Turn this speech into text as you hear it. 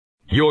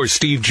Your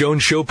Steve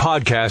Jones Show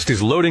podcast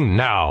is loading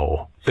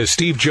now. The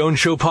Steve Jones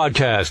Show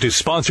podcast is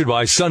sponsored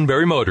by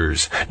Sunbury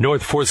Motors,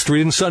 North 4th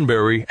Street in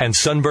Sunbury, and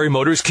Sunbury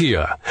Motors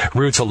Kia,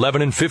 routes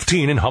 11 and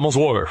 15 in Hummel's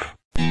Wharf.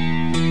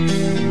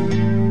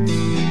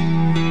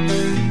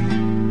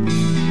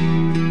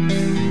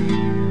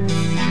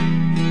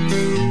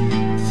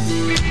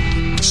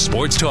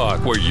 Sports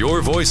talk where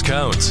your voice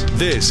counts.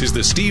 This is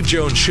the Steve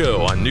Jones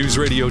Show on News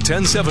Radio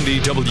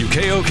 1070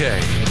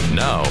 WKOK.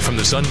 Now from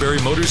the Sunbury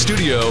Motors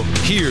studio,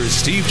 here's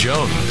Steve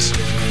Jones.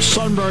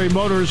 Sunbury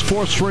Motors,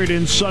 4th Street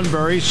in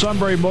Sunbury.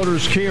 Sunbury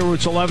Motors Kia,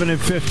 routes 11 and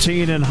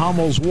 15 in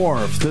Hummel's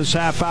Wharf. This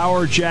half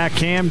hour, Jack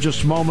Ham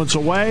just moments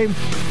away.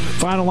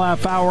 Final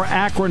half hour,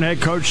 Akron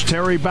head coach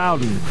Terry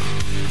Bowden.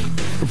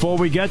 Before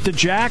we get to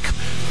Jack,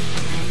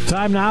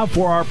 time now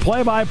for our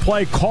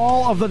play-by-play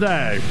call of the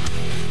day.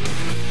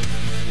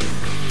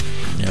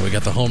 Yeah, we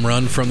got the home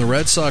run from the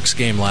Red Sox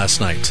game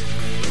last night.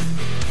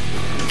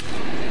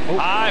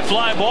 High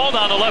fly ball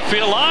down the left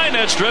field line.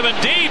 It's driven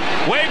deep,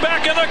 way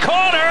back in the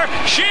corner.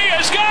 She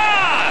is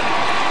gone!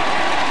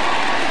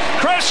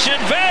 Christian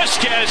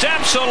Vasquez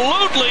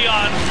absolutely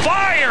on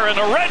fire, and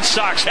the Red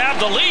Sox have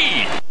the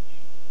lead.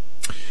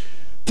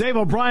 Dave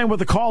O'Brien with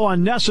the call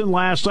on NESN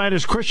last night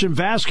is Christian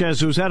Vasquez,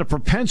 who's had a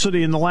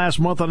propensity in the last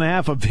month and a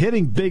half of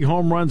hitting big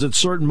home runs at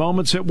certain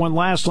moments. Hit one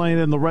last night,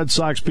 and the Red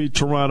Sox beat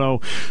Toronto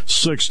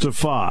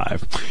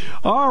 6-5.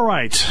 All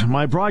right,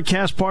 my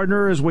broadcast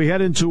partner as we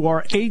head into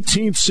our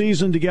 18th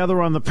season together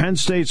on the Penn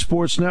State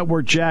Sports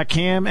Network, Jack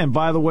Ham. And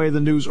by the way, the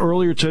news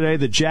earlier today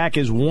that Jack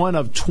is one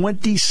of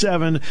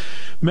 27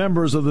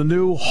 members of the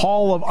new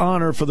Hall of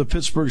Honor for the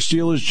Pittsburgh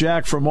Steelers.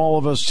 Jack, from all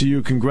of us to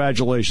you,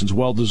 congratulations.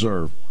 Well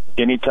deserved.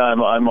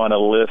 Anytime I'm on a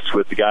list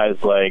with guys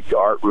like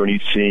Art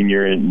Rooney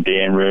Sr. and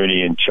Dan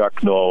Rooney and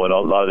Chuck Noll and a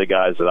lot of the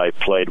guys that I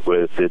played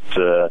with, it's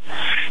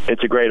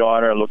a great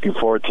honor. I'm looking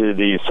forward to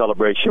the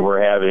celebration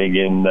we're having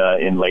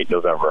in late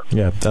November.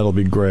 Yeah, that'll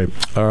be great.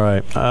 All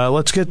right,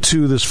 let's get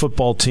to this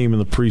football team in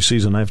the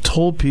preseason. I've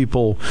told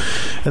people,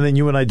 and then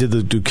you and I did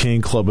the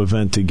Duquesne Club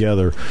event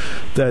together,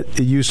 that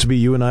it used to be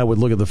you and I would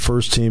look at the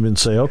first team and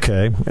say,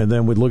 okay, and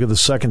then we'd look at the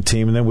second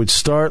team, and then we'd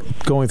start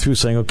going through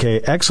saying, okay,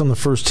 X on the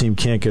first team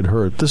can't get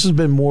hurt. This has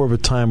been more of a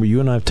time where you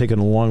and I have taken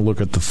a long look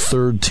at the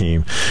third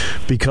team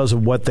because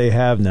of what they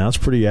have now. It's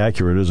pretty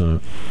accurate, isn't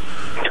it?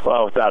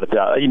 Well, without a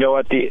doubt. You know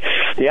what?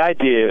 The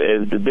idea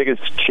is the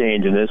biggest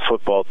change in this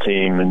football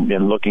team,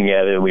 and looking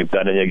at it, and we've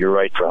done it, you're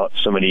right, for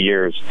so many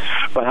years,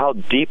 but how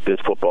deep this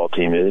football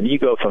team is. You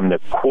go from the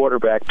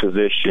quarterback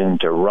position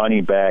to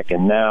running back,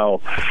 and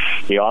now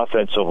the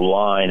offensive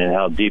line and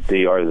how deep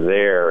they are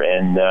there,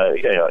 and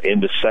in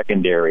the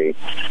secondary.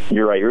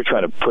 You're right. You're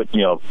trying to put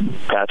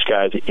patch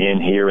guys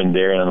in here and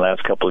there in the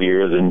last couple of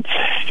years, and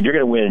if you're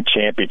going to win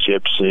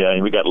championships,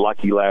 we got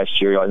lucky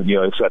last year.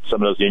 It's got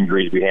some of those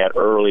injuries we had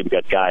early. We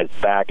got guys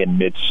back in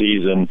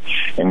mid-season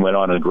and went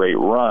on a great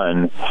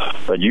run,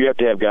 but you have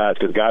to have guys,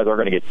 because guys are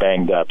going to get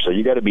banged up. So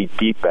you got to be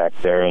deep back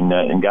there,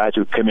 and guys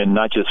who come in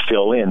not just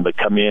fill in, but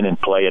come in and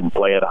play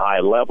at a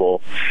high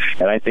level.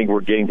 And I think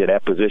we're getting to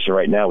that position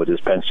right now with this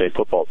Penn State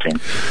football team.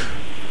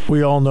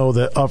 We all know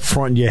that up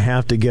front you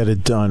have to get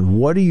it done.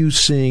 What are you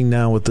seeing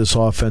now with this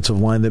offensive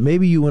line that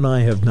maybe you and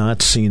I have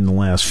not seen in the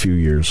last few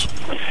years?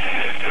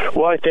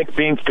 Well, I think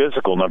being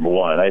physical, number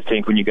one. I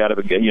think when you got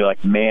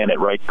like Man at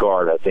right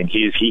guard, I think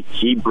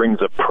he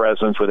brings a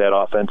presence with that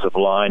offensive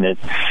line, and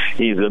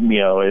he's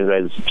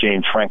as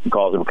James Franklin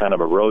calls him, kind of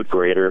a road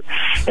grader.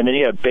 And then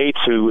you have Bates,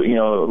 who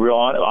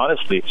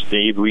honestly,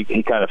 Steve,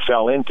 he kind of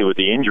fell into with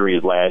the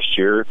injuries last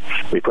year.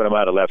 We put him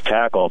out at left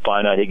tackle and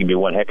find out he can be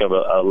one heck of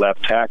a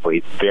left tackle.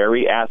 He's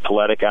very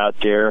athletic out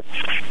there.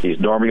 He's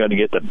normally going to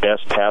get the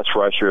best pass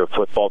rusher a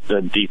football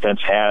defense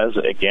has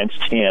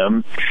against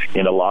him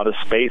in a lot of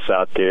space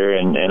out there.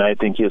 And I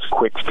think his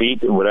quick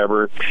feet and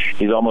whatever,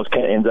 he's almost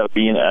kind of ends up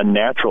being a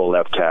natural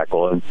left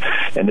tackle.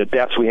 And the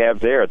depth we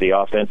have there, the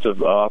offensive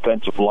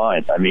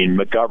line. I mean,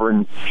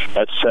 McGovern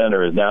at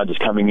center is now just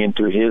coming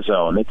into his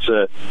own. It's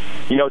a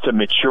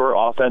mature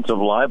offensive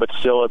line, but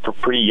still a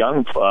pretty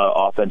young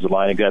offensive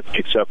line,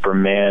 except for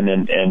Mann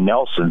and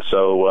Nelson.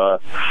 So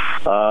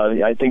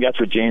I think that's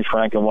what James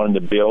Franklin wanted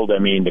to build. I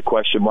mean, the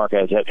question mark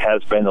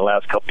has been the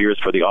last couple of years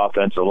for the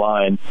offensive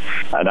line,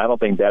 and I don't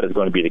think that is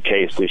going to be the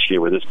case this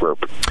year with this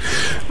group.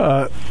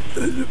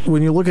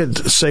 When you look at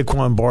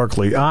Saquon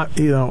Barkley,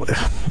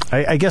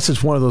 I guess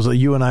it's one of those that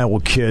you and I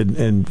will kid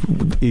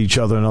and each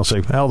other, and I'll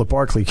say, "Well, the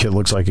Barkley kid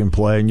looks like he can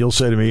play," and you'll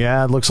say to me,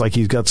 "Yeah, it looks like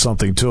he's got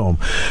something to him."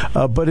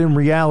 But in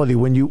reality,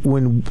 when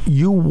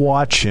you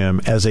watch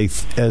him as a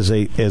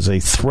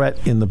threat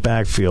in the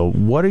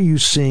backfield, what are you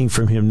seeing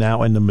from him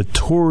now and the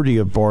maturity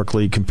of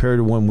Barkley compared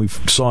to when we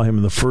saw him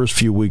in the first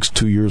few weeks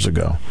 2 years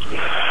ago?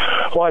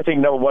 Well, I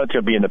think number one, it's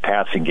going to be in the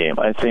passing game.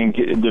 I think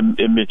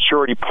the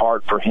maturity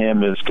part for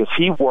him is because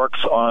he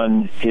works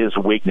on his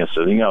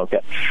weaknesses. You know,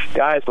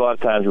 guys a lot of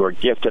times who are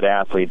gifted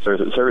athletes,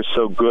 they're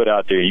so good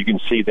out there. You can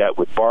see that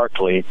with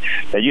Barkley,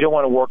 that you don't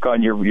want to work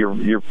on your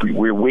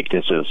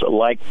weaknesses,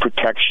 like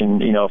protection,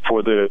 you know,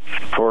 for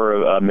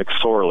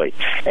McSorley,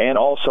 and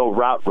also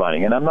route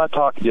running. And I'm not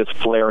talking just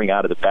flaring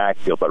out of the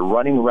backfield, but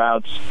running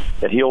routes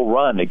that he'll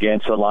run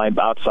against a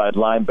outside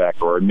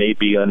linebacker, or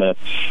maybe in a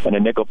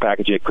nickel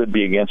package. It could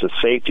be against a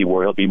safety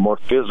where he'll be more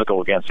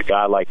physical against a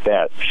guy like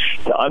that.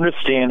 To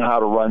understand how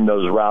to run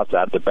those routes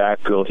out of the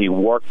backfield, he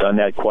worked on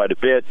that quite a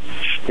bit,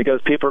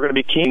 because people are going to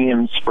be keying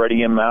him, spreading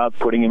him out,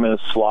 putting him in a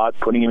slot,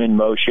 putting him in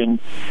motion,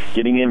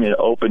 getting him in an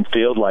open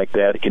field like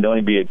that. It can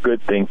only be a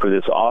good thing for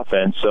this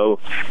offense. So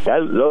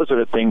those are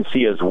the things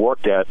he has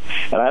worked at.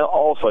 And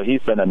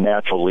he's been a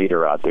natural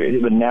leader out there.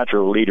 He's been a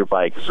natural leader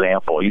by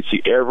example. You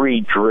see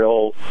every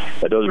drill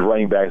that those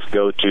running backs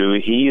go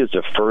to, he is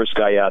the first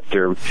guy out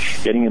there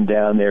getting them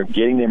down there,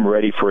 getting them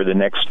ready for the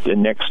next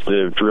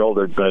drill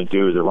they're going to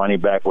do, the running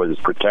back, whether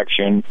it's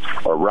protection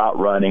or route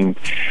running.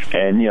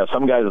 And, you know,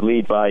 some guys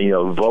lead by, you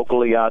know,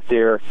 vocally out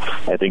there.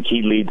 I think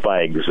he leads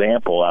by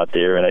example out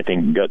there, and I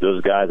think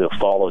those guys have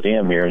followed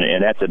him here,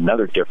 and that's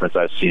another difference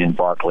I've seen in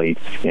Barkley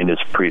in this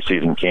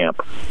preseason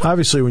camp.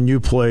 Obviously, when you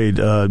played,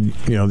 you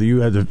know,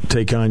 you had to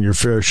take on your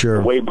fair share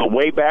of...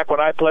 Way back when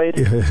I played?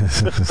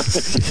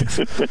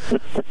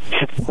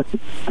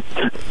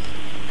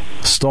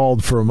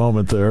 Stalled for a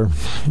moment there.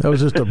 That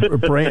was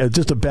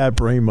just a bad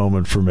brain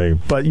moment for me.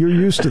 But you're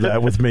used to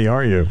that with me,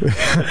 aren't you?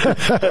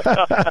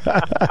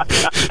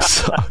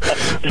 So,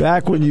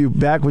 back when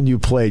you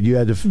played, you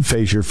had to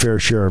face your fair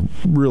share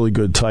of really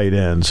good tight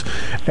ends,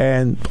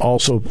 and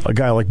also a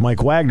guy like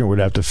Mike Wagner would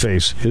have to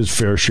face his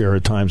fair share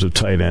at times of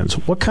tight ends.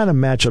 What kind of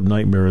matchup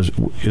nightmare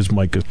is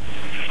Mike?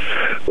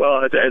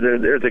 Well,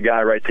 there's a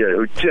guy right there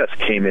who just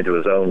came into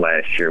his own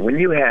last year. When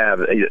you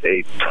have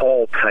a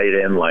tall tight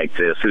end like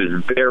this,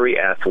 who's very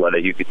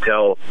athletic, you could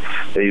tell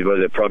he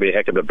was probably a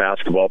heck of a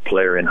basketball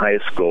player in high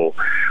school,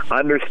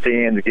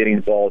 understands getting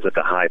balls at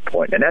the high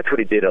point. And that's what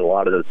he did a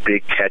lot of those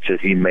big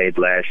catches he made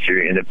last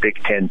year in the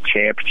Big Ten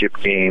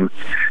championship game.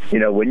 You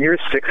know, when you're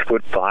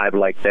 6'5"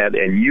 like that,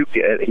 and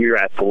you're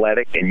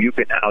athletic and you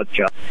can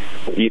outjump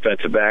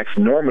defensive backs,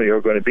 normally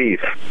you're going to be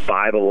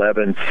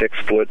 5'11", 6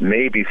 foot,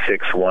 maybe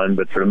 6'1",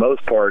 but for the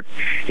most part,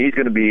 he's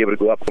going to be able to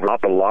go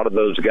up a lot of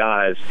those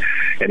guys,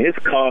 and his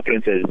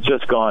confidence has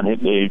just gone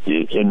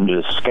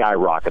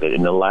skyrocketed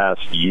in the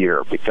last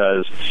year,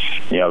 because,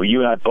 you know, you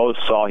and I both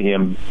saw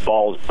him,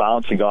 balls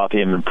bouncing off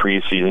him in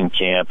preseason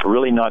camp,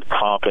 really not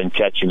confident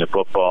catching the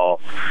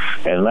football,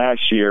 and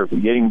last year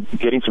getting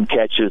some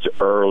catches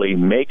early,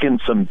 making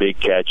some big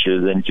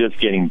catches, and just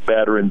getting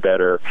better and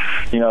better.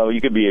 You know,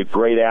 you could be a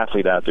great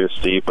athlete out there,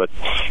 Steve, but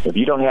if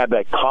you don't have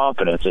that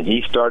confidence, and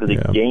he started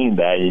to gain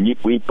that, and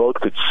we both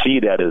could see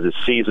that as the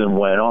season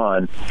went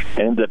on, and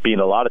ended up being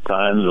a lot of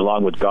times,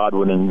 along with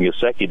Godwin and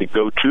Gesicki, the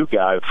go-to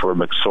guy for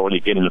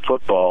McSorley getting the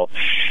football,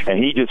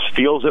 and he just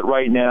feels it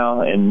right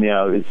now. And, you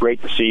know, it's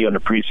great to see on the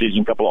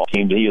preseason couple of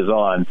teams he is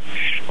on.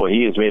 Well,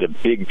 he has made a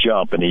big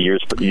jump in a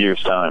year's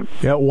time.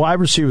 Yeah, wide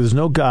receiver, there's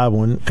no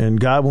Godwin, and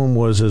Godwin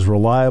was as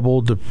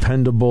reliable,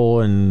 dependable,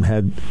 and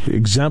had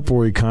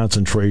exemplary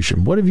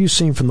concentration. What have you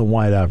seen from the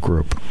wideout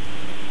group?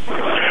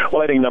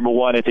 Well, I think number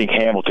one, I think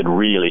Hamilton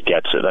really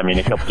gets it. I mean,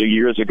 a couple of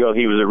years ago,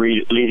 he was a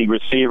leading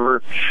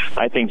receiver.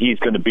 I think he's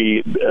going to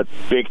be a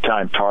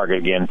big-time target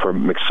again for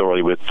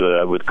McSorley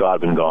with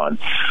Godwin gone.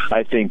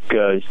 I think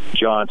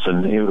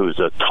Johnson, who's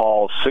a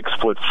tall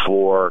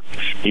 6'4",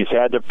 he's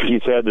had the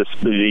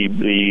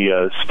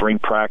spring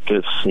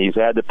practice, he's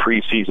had the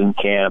preseason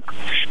camp,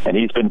 and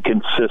he's been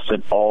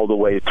consistent all the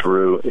way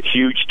through. A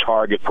huge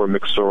target for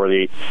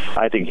McSorley.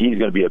 I think he's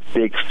going to be a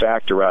big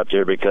factor out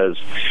there, because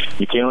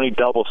you can only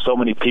double so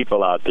many people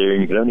out there,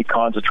 and you can only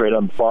concentrate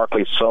on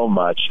Barkley so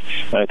much.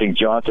 And I think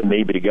Johnson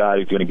may be the guy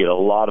who's going to get a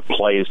lot of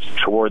plays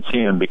towards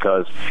him,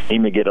 because he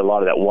may get a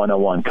lot of that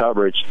one-on-one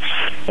coverage.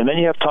 And then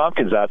you have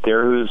Tompkins out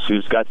there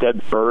who's got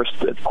that burst,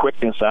 that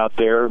quickness out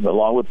there,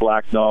 along with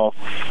Blacknall.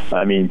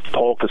 I mean,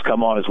 Polk has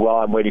come on as well.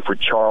 I'm waiting for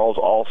Charles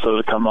also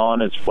to come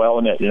on as well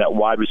in that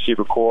wide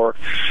receiver core.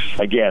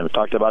 Again, we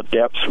talked about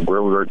depth.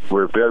 We're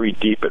very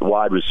deep at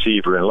wide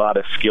receiver, and a lot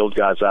of skilled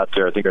guys out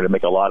there I think are going to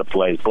make a lot of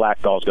plays.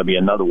 Blacknall's going to be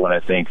another one, I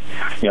think.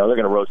 You know, they're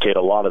going to rotate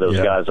a lot of those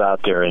guys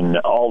out there, and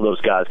all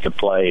those guys can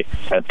play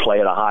and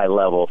play at a high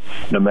level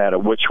no matter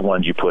which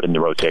ones you put in the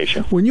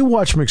rotation. When you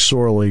watch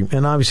McSorley,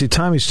 and obviously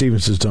Tommy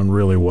Stevens has done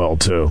really well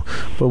too,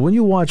 but when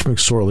you watch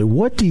McSorley,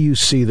 what do you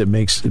see that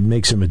makes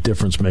him a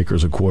difference maker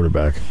as a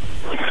quarterback?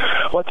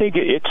 Well, I think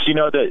it's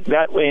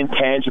that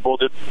intangible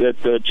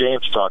that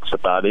James talks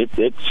about.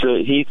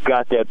 He's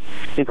got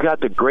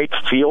the great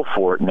feel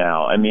for it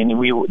now. I mean,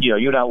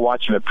 you and I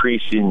watch him at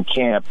preseason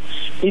camp.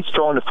 He's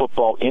throwing the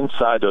football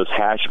inside those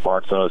hash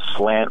marks on those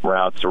slant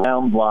routes,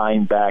 around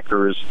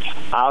linebackers,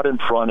 out in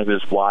front of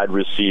his wide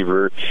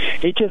receiver.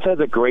 He just has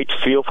a great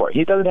feel for it.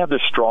 He doesn't have the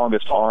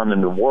strongest arm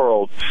in the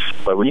world,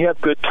 but when you have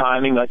good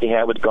timing like he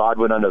had with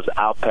Godwin on those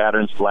out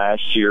patterns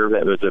last year,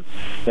 that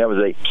was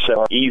a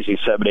easy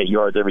 7-8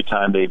 yards every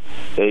time they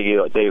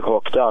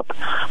hooked up.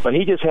 But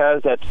he just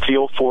has that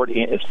feel for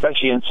it,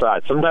 especially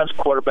inside. Sometimes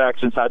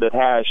quarterbacks inside that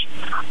hash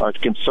are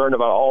concerned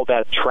about all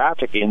that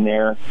traffic in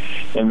there,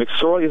 and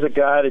McSorley is a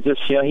guy that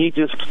just he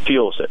just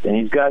feels it, and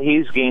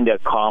he's gained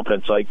that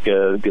confidence like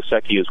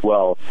Gesicki as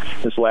well.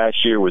 This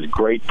last year was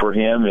great for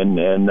him,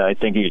 and I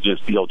think he'll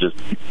just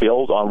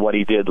build on what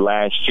he did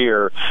last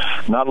year.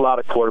 Not a lot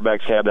of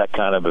quarterbacks have that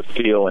kind of a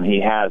feel, and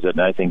he has it,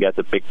 and I think that's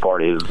a big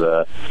part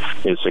of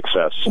his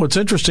success. What's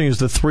interesting is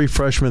the three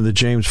freshmen that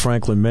James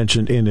Franklin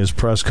mentioned in his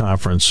press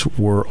conference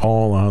were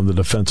all on the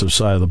defensive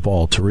side of the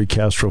ball. Tariq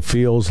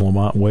Castro-Fields,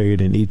 Lamont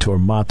Wade, and Yetur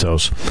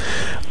Matos.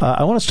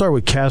 I want to start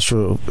with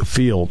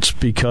Castro-Fields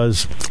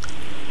because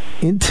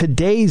in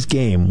today's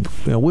game,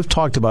 we've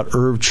talked about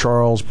Irv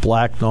Charles,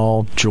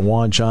 Blacknall,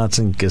 Jawan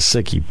Johnson,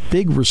 Gesicki,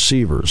 big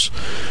receivers.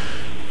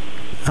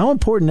 How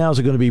important now is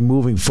it going to be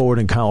moving forward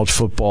in college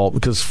football?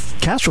 Because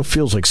Castro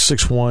feels like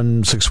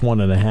 6'1",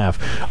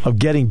 6'1.5", of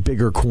getting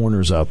bigger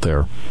corners out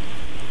there.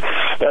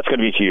 That's going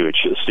to be huge,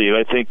 Steve.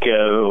 I think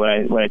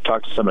when I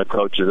talked to some of the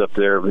coaches up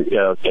there,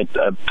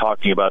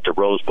 talking about the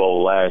Rose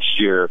Bowl last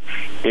year,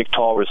 big,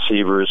 tall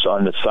receivers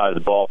on the side of the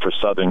ball for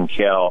Southern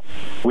Cal.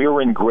 We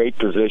were in great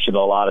position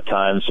a lot of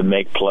times to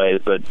make plays,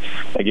 but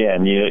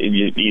again,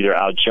 you either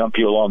out-jump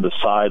you along the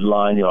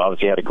sideline.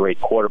 Obviously had a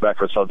great quarterback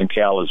for Southern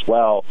Cal as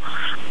well,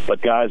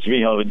 but guys,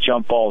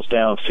 jump balls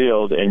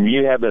downfield, and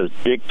you have those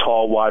big,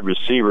 tall wide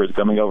receivers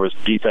coming over as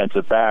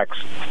defensive backs.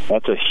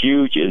 That's a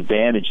huge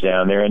advantage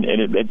down there, and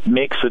it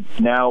makes it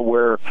now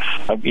where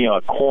a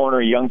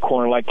young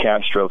corner like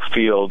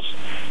Castro-Fields,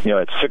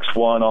 at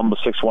 6'1",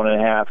 almost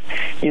 6'1.5",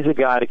 he's a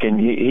guy that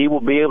he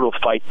will be able to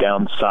fight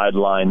down the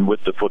sideline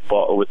with the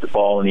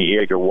ball in the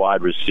air, your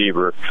wide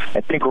receiver.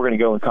 I think we're going to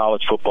go in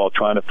college football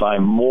trying to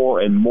find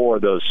more and more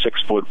of those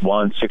 6'1",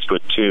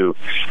 6'2".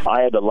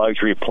 I had the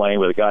luxury of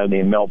playing with a guy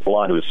named Mel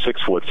Blunt who was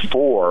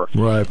 6'4",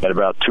 right, at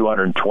about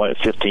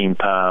 215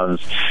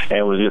 pounds,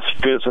 and was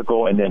just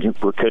physical, and then he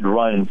could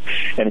run.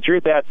 And if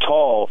you're that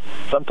tall,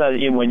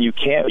 sometimes when you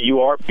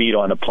are beat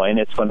on a plane,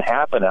 it's going to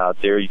happen out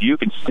there. You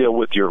can still,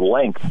 with your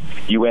length,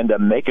 you end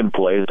up making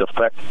plays,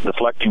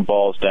 deflecting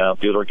balls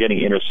downfield or getting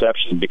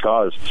interceptions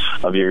because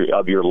of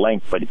your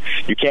length. But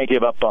you can't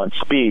give up on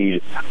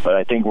speed. But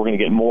I think we're going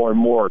to get more and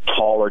more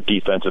taller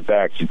defensive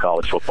backs in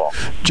college football.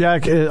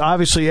 Jack,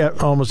 obviously,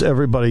 almost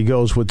everybody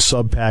goes with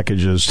sub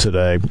packages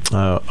today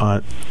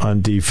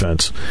on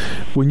defense.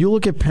 When you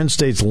look at Penn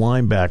State's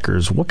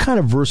linebackers, what kind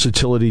of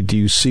versatility do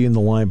you see in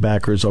the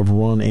linebackers of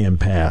run and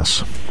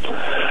pass?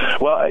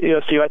 Well,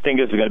 Steve, I think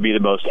this is going to be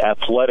the most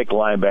athletic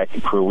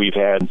linebacking crew we've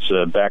had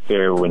back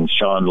there when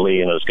Sean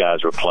Lee and those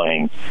guys were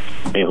playing,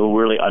 who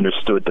really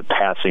understood the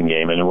passing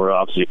game, and we're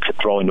obviously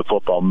throwing the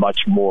football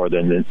much more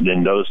than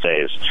those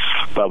days.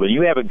 But when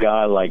you have a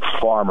guy like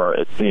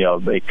Farmer,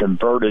 a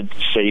converted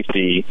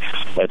safety,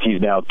 that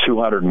he's now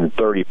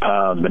 230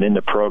 pounds, been in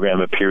the program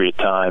a period of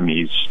time.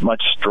 He's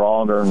much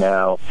stronger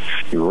now.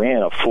 He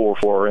ran a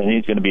 4.4, and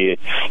he's going to be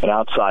an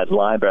outside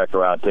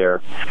linebacker out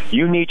there.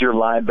 You need your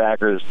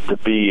linebackers to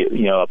be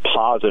a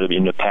positive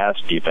in the pass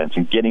defense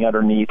and getting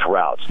underneath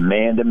routes,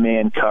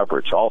 man-to-man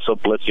coverage, also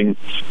blitzing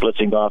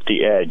off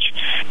the edge.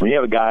 When you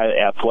have a guy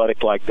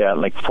athletic like that,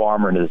 like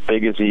Farmer, and as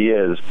big as he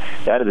is,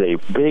 that is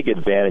a big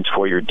advantage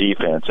for your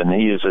defense. And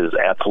he is as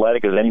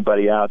athletic as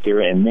anybody out there.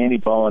 And Manny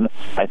Bowen,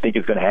 I think,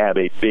 is going to have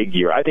a big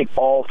year. I think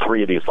all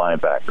three of these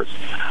linebackers.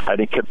 I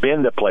think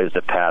Kabinda plays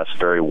the pass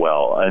very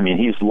well. I mean,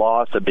 he's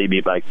lost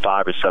maybe like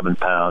 5 or 7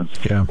 pounds.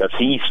 Yeah. Because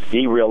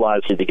he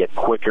realized he had to get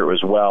quicker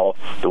as well,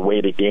 the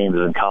way the game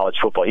is in college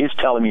football. He's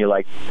telling me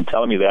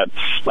that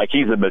like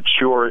he's a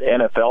mature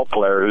NFL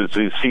player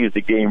who sees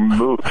the game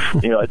move.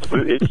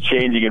 It's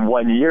changing in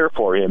 1 year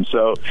for him.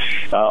 So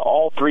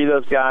all three of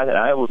those guys, and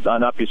I would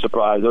not be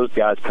surprised, those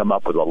guys come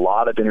up with a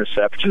lot of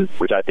interceptions,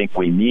 which I think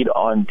we need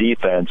on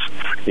defense.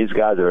 These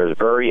guys are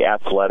very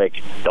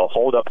athletic. They'll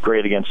hold up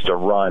great against a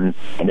run,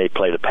 and they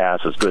play the pass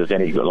as good as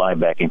any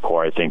linebacking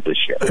core, I think, this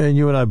year. And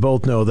you and I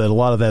both know that a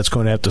lot of that's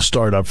going to have to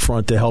start up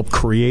front to help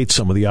create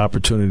some of the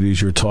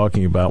opportunities you're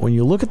talking about. When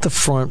you look at the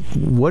front,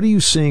 what are you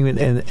seeing? And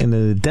an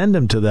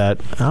addendum to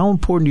that, how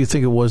important do you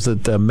think it was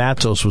that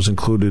Matos was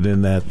included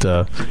in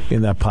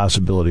that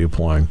possibility of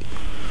playing?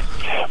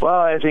 Well,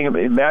 I think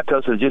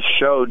Matos has just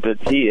showed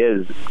that he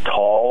is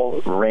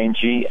tall,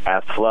 rangy,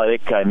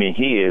 athletic. I mean,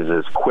 he is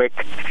as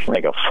quick,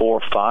 like a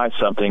 4.5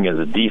 something as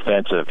a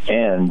defensive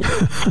end,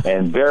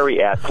 and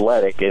very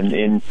athletic.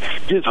 And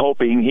just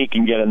hoping he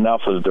can get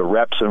enough of the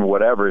reps and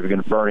whatever if he's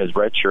going to burn his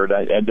red shirt.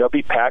 And there'll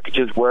be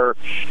packages where,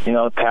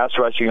 pass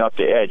rushing off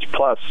the edge.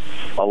 Plus,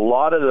 a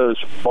lot of those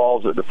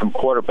balls from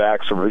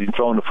quarterbacks are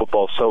throwing the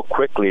football so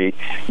quickly,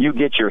 you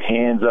get your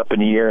hands up in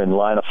the air and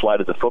line of flight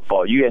of the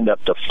football, you end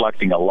up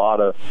deflecting a lot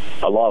of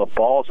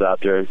balls out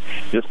there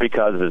just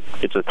because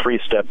it's a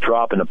 3-step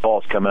drop and the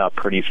ball's coming out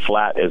pretty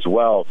flat as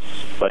well.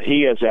 But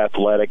he is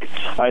athletic.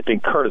 I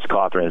think Curtis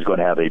Cawthorn is going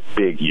to have a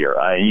big year.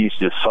 You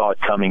just saw it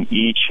coming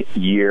each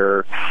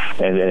year,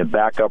 and a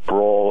backup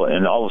role,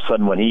 and all of a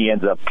sudden when he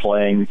ends up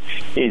playing,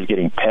 he's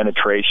getting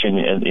penetration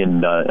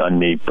on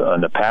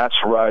the pass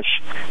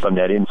rush from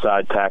that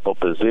inside tackle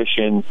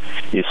position.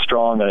 He's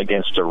strong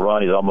against the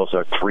run. He's almost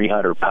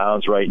 300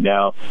 pounds right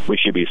now. We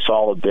should be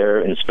solid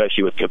there, and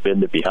especially with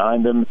Kabinda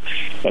behind him.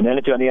 And then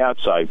it's on the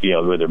outside,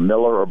 whether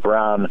Miller or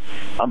Brown.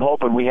 I'm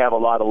hoping we have a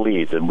lot of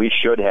leads, and we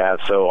should have.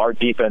 So our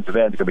defensive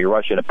end is going to be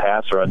rushing a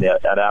passer on the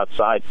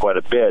outside quite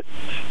a bit,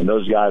 and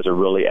those guys are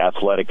really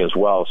athletic as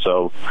well.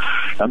 So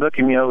I'm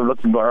looking at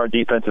our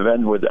defensive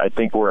end. I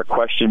think we're a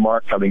question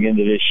mark coming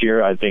into this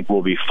year. I think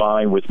we'll be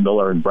fine with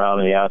Miller and Brown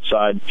on the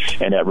outside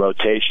and that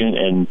rotation.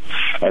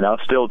 And I'll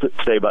still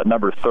say about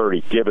number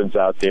 30, Gibbons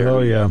out there. Oh,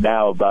 yeah.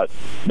 Now about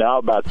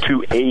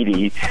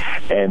 280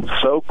 and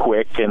so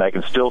quick, and I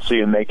can still see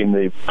him making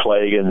the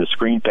play in the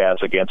screen pass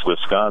against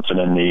Wisconsin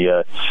in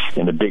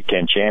the Big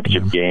Ten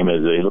championship game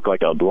as they look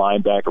like a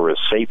linebacker or a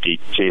safety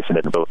chasing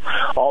it. So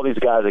all these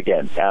guys,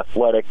 again,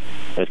 athletic.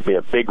 There's going to be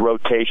a big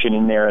rotation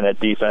in there in that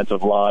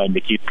defensive line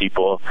to keep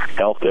people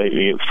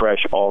healthy,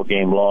 fresh all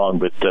game long.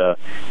 But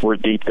we're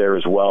deep there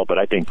as well. But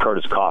I think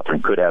Curtis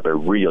Cawthorn could have a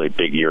really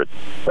big year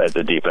at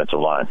the defensive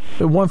line.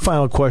 One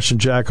final question,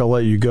 Jack, I'll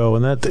let you go,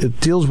 and that it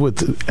deals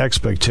with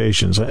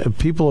expectations.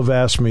 People have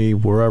asked me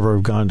wherever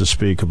I've gone to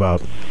speak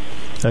about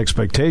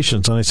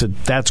expectations, and I said,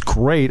 that's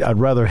great. I'd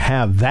rather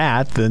have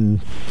that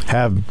than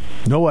have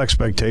no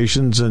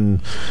expectations,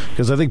 and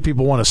because I think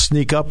people want to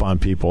sneak up on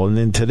people, and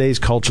in today's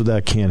culture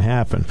that can't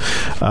happen.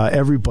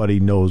 Everybody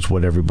knows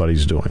what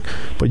everybody's doing.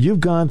 But you've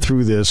gone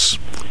through this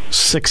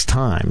 6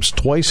 times,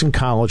 twice in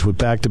college with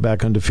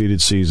back-to-back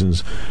undefeated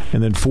seasons,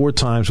 and then 4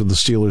 times with the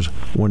Steelers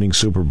winning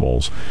Super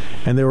Bowls.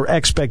 And there were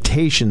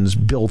expectations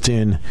built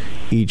in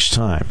each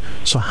time.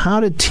 So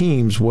how did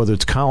teams, whether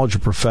it's college or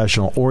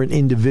professional or an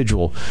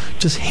individual,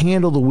 just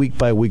handle the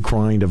week-by-week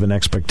grind of an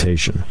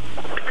expectation?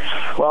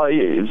 Well,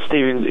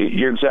 Steven,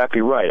 you're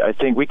exactly right. I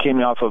think we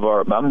came off of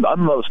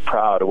I'm most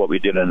proud of what we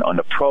did on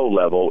the pro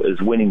level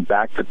is winning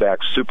back-to-back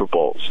Super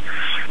Bowls.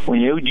 When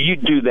you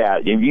do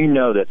that, and you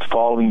know that the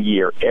following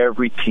year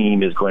every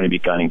team is going to be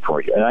gunning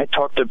for you. And I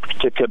talked to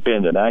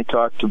Kabinda, and I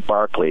talked to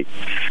Barkley.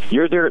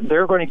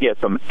 They're going to get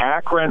from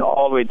Akron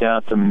all the way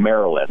down to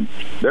Maryland.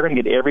 They're going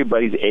to get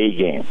everybody's A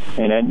game,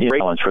 and then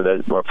challenge for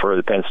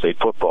the Penn State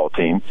football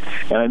team.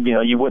 And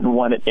you wouldn't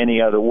want it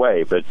any other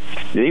way. But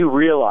they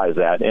realize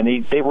that,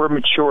 and they were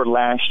mature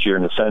last year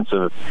in the sense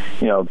of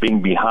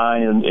being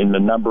behind in the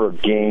number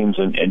of games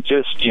and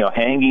just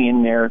hanging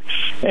in there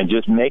and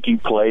just making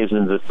plays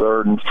in the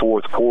third and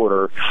fourth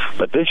quarter.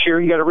 But this year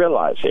you got to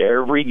realize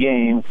every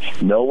game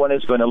no one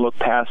is going to look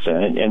past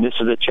it, and this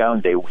is a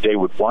challenge they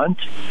would want.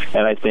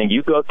 And I think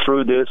you go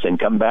through this and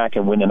come back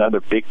and win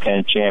another Big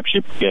Ten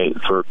championship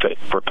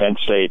for Penn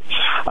State.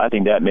 I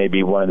think that may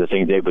be one of the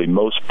things they'd be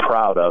most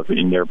proud of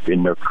in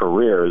their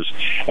careers.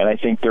 And I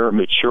think they're a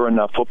mature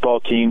enough football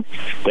team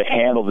to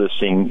handle this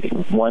thing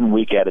 1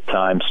 week at a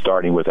time,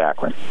 starting with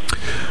Akron.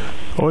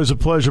 Always a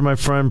pleasure, my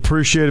friend.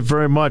 Appreciate it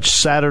very much.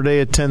 Saturday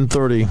at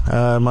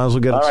 10:30. Might as well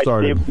get it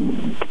started.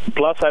 Steve.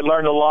 Plus, I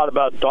learned a lot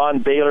about Don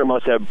Baylor.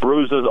 Must have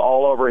bruises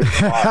all over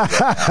his body.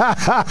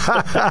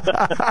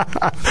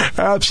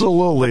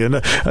 Absolutely.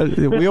 And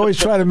we always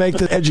try to make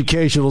the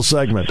educational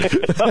segment.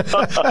 Okay.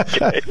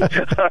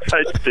 All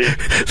right, Steve.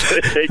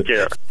 Take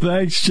care.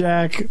 Thanks,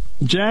 Jack.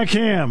 Jack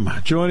Ham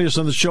joining us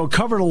on the show.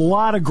 Covered a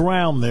lot of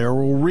ground there.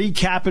 We'll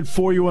recap it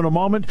for you in a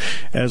moment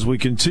as we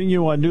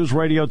continue on News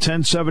Radio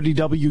 1070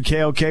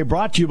 WKOK,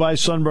 brought to you by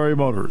Sunbury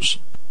Motors.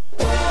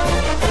 A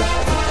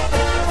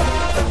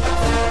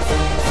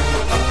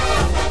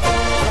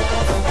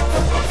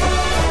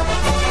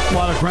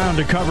lot of ground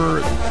to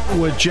cover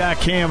with Jack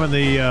Ham in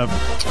the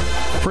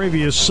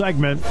previous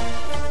segment.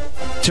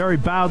 Terry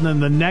Bowden in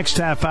the next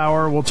half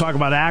hour. We'll talk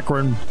about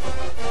Akron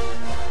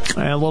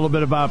and a little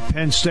bit about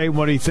Penn State,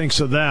 what he thinks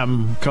of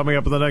them, coming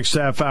up in the next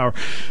half hour.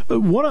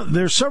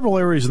 There's several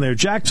areas in there.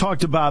 Jack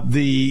talked about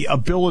the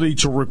ability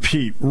to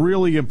repeat,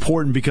 really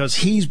important because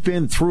he's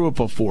been through it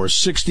before.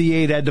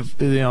 68 had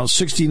to,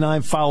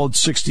 69 followed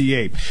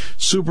 68.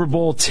 Super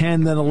Bowl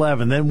 10, then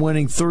 11, then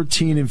winning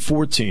 13 and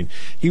 14.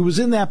 He was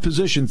in that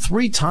position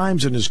 3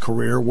 times in his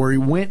career where he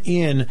went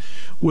in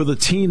with a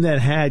team that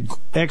had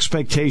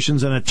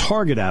expectations and a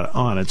target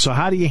on it. So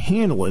how do you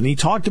handle it? And he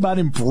talked about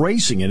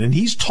embracing it, and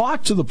he's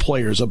talked to the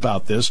players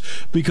about this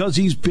because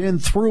he's been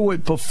through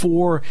it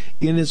before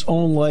in his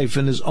own life,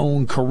 in his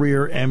own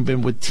career, and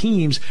been with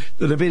teams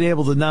that have been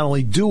able to not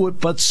only do it,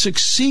 but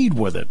succeed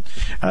with it.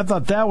 I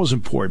thought that was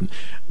important.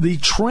 The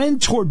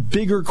trend toward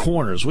bigger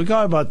corners. We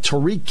got about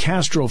Tariq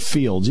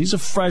Castro-Fields. He's a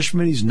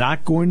freshman. He's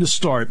not going to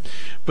start.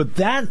 But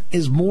that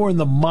is more in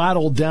the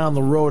model down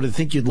the road I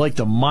think you'd like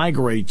to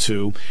migrate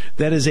to.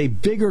 That is a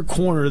bigger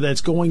corner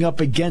that's going up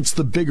against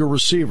the bigger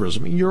receivers.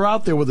 I mean, you're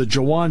out there with a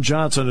Jawan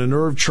Johnson, an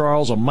Irv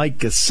Charles, a Mike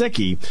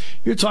Gesicki.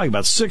 You're talking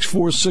about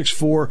 6'4",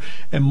 6'4",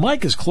 and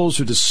Mike is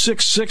closer to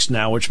 6'6"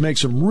 now, which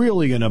makes him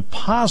really an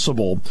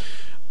impossible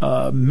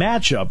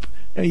matchup.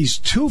 And he's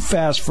too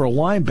fast for a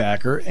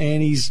linebacker,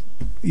 and he's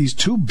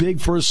too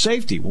big for a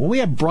safety. When we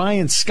had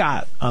Brian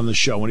Scott on the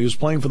show when he was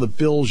playing for the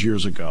Bills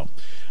years ago,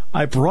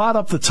 I brought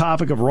up the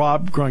topic of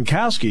Rob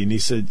Gronkowski, and he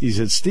said,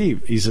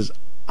 Steve, he says,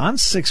 I'm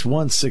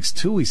 6'1",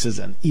 6'2", he says,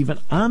 and even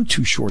I'm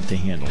too short to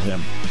handle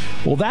him.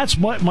 Well, that's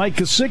what Mike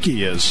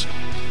Gesicki is.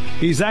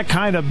 He's that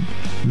kind of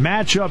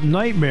matchup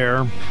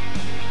nightmare.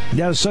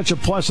 That is such a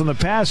plus in the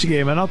passing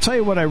game. And I'll tell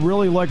you what I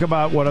really like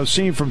about what I've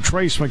seen from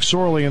Trace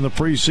McSorley in the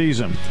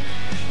preseason.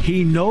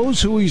 He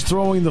knows who he's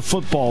throwing the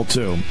football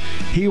to.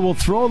 He will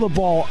throw the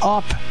ball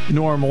up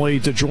normally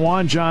to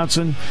Jawan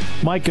Johnson,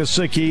 Mike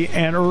Gesicki,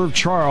 and Irv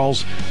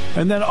Charles.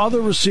 And then other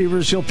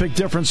receivers, he'll pick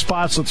different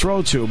spots to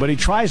throw to. But he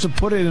tries to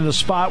put it in a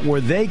spot where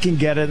they can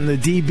get it and the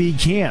DB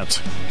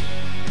can't.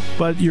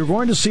 But you're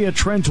going to see a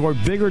trend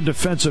toward bigger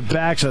defensive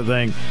backs, I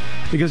think,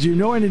 because you're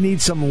going to need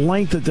some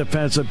length at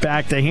defensive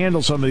back to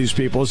handle some of these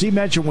people. As he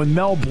mentioned, when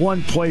Mel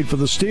Blount played for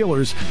the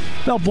Steelers,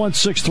 Mel Blount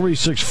 6'3",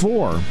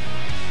 6'4",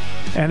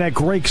 and had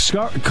great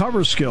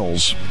cover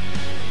skills.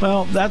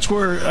 Well, that's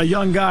where a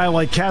young guy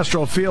like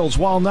Castro-Fields,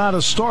 while not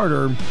a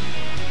starter,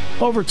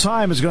 over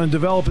time is going to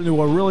develop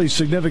into a really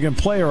significant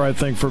player, I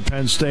think, for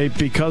Penn State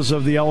because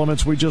of the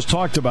elements we just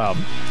talked about.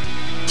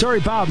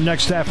 Terry Bowden,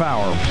 next half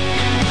hour.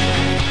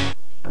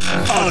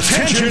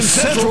 Attention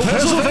Central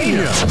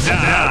Pennsylvania.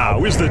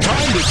 Now is the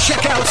time to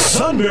check out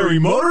Sunbury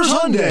Motors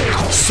Hyundai.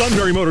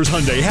 Sunbury Motors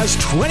Hyundai has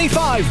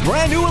 25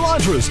 brand new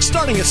Elantras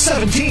starting at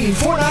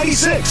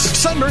 $17,496.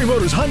 Sunbury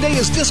Motors Hyundai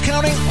is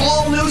discounting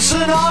all new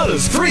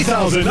Sonatas,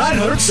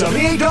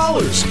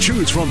 $3,978.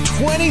 Choose from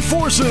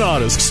 24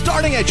 Sonatas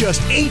starting at just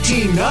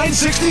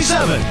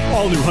 $18,967.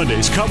 All new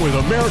Hyundais come with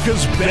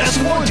America's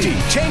best warranty,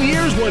 10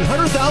 years,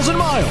 100,000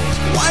 miles.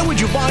 Why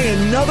would you buy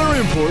another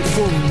import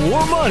for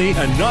more money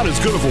and not as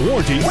good of a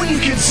warranty when you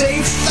can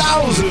save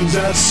thousands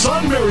at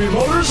Sunbury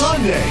Motors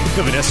Hyundai?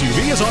 If an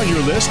SUV is on your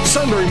list,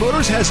 Sunbury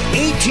Motors has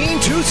 18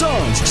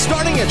 Tucsons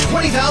starting at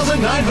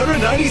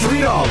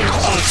 $20,993.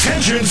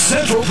 Attention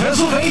Central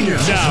Pennsylvania.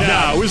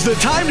 Now is the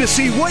time to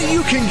see what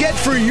you can get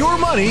for your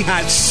money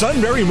at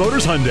Sunbury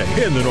Motors Hyundai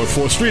in the North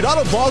 4th Street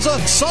Auto Plaza,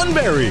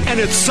 Sunbury,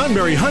 and at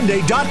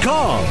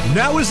sunburyhyundai.com.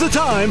 Now is the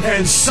time,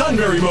 and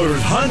Sunbury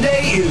Motors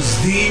Hyundai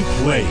is the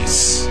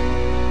place.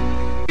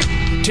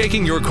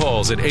 Taking your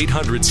calls at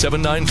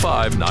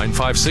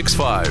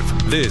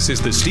 800-795-9565. This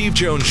is The Steve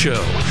Jones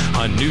Show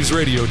on News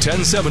Radio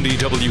 1070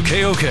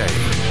 WKOK.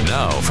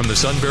 Now, from the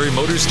Sunbury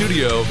Motors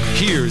Studio,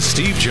 here's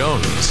Steve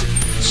Jones.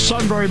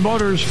 Sunbury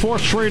Motors,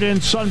 4th Street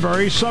in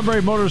Sunbury.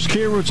 Sunbury Motors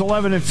Kia, routes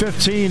 11 and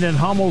 15 in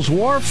Hummel's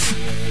Wharf.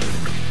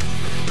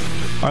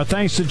 Our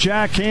thanks to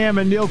Jack Ham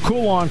and Neil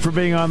Coulon for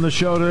being on the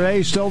show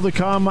today. Still to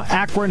come,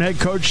 Akron head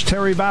coach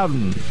Terry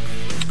Bowden.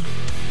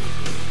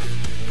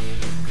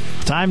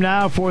 Time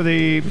now for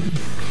the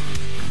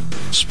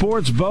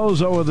sports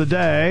bozo of the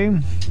day.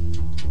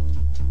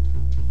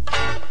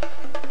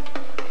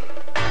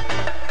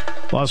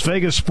 Las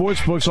Vegas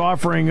Sportsbooks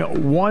offering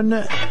 1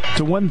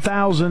 to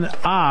 1,000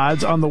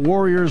 odds on the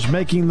Warriors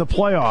making the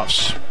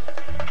playoffs.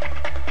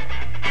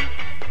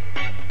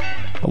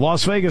 The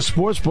Las Vegas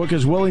Sportsbook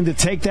is willing to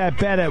take that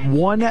bet at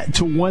 $1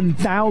 to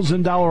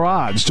 $1,000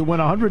 odds. To win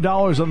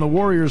 $100 on the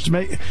Warriors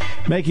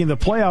making the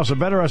playoffs, a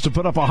bettor has to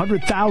put up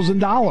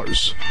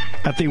 $100,000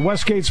 at the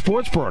Westgate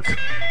Sportsbook.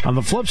 On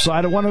the flip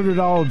side, a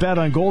 $100 bet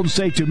on Golden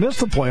State to miss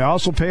the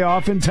playoffs will pay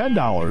off in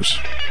 $10.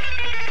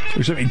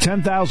 Excuse me,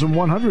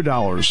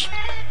 $10,100.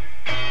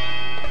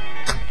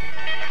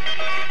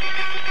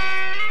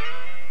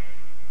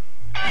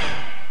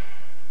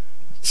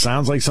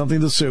 Sounds like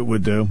something the suit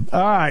would do.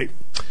 All right.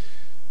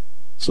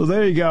 So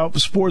there you go,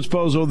 Sports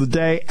Bozo of the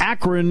day.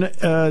 Akron,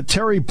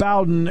 Terry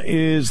Bowden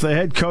is the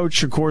head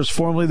coach, of course,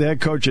 formerly the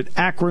head coach at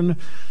Akron.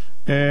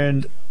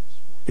 And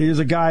he is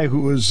a guy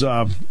who is,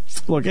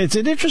 look, it's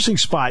an interesting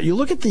spot. You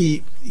look at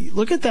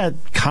that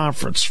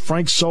conference.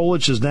 Frank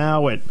Solich is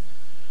now at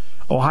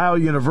Ohio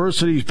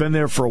University. He's been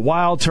there for a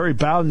while. Terry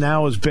Bowden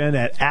now has been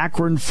at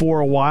Akron for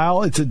a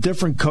while. It's a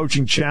different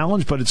coaching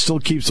challenge, but it still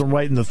keeps them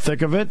right in the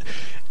thick of it.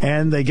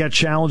 And they get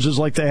challenges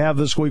like they have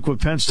this week with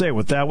Penn State.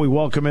 With that, we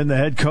welcome in the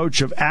head coach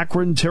of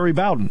Akron, Terry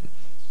Bowden.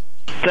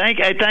 Thank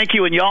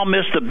you, and y'all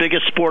missed the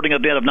biggest sporting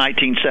event of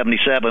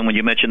 1977 when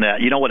you mentioned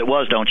that. You know what it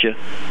was, don't you?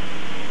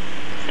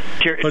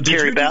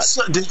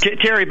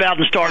 Terry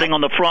Bowden starting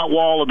on the front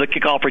wall of the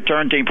kickoff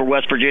return team for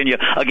West Virginia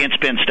against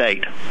Penn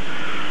State.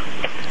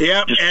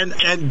 Yep,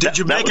 and did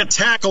you make a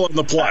tackle on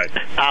the play?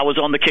 I was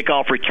on the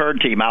kickoff return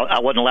team. I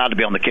wasn't allowed to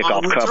be on the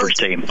kickoff coverage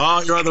team.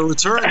 Oh, you're on the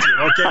return team.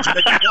 Okay.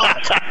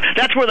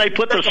 That's where they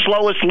put the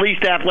slowest,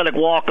 least athletic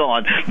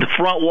walk-on, the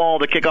front wall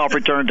of the kickoff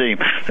return team.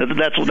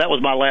 That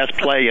was my last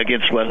play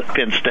against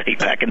Penn State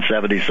back in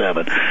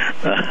 '77.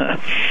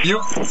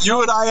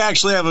 You and I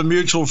actually have a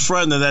mutual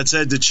friend, and that's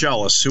Ed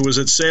DeChellis, who was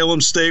at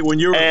Salem State when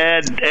you were...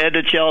 Ed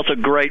DeChellis, a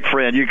great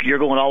friend. You're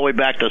going all the way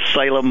back to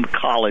Salem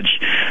College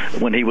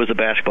when he was a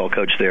basketball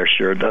coach there.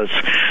 Sure, those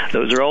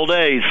are old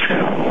days.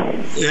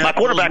 Yeah, my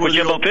quarterback was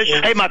Jimbo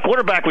Fisher. Hey, my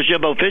quarterback was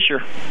Jimbo Fisher.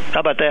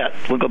 How about that?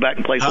 We'll go back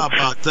and play some. How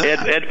about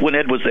that? Ed when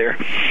Ed was there.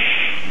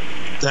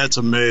 That's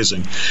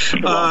amazing.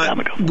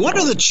 What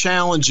are the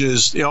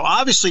challenges?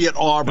 Obviously at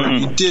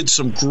Auburn, you did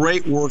some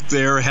great work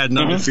there, had an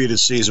undefeated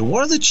season.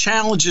 What are the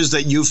challenges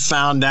that you've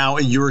found now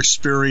in your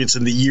experience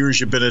in the years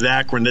you've been at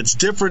Akron that's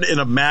different in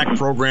a MAC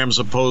program as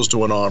opposed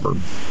to an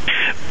Auburn?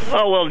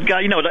 Oh, well,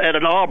 at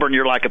an Auburn,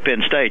 you're like a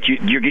Penn State.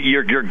 You're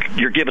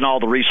given all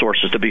the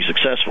resources to be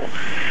successful.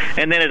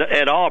 And then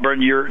at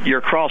Auburn, your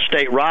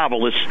cross-state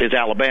rival is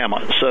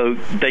Alabama. So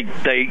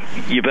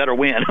you better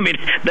win. I mean,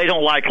 they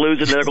don't like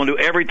losing. They're going to do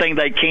everything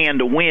they can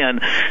to win.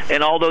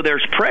 And although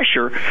there's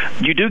pressure,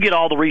 you do get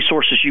all the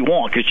resources you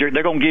want because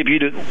they're going to give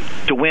you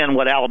to win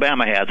what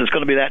Alabama has. It's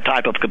going to be that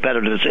type of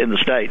competitiveness in the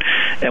state.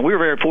 And we were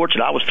very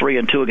fortunate. I was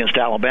 3-2 against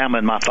Alabama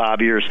in my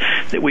 5 years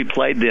that we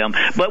played them.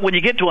 But when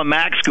you get to a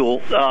MAC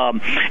school,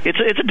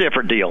 it's a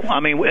different deal. I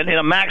mean, in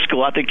a MAC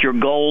school, I think your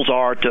goals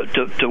are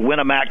to win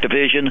a MAC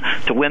division,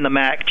 to win the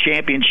MAC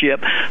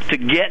championship, to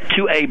get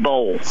to a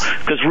bowl.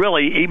 Because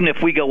really, even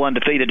if we go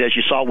undefeated, as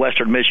you saw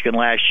Western Michigan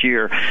last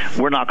year,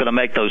 we're not going to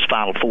make those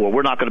Final Four.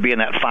 We're not going to be in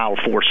that Final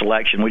Four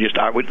selection.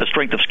 The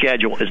strength of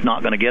schedule is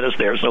not going to get us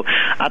there. So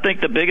I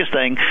think the biggest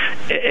thing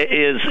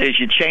is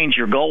you change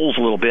your goals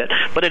a little bit.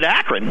 But at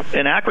Akron,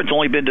 and Akron's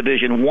only been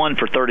Division I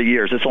for 30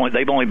 years.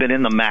 They've only been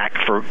in the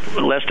MAC for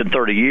less than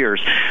 30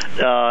 years.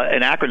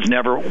 And Akron's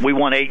we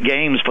won 8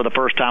 games for the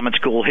first time in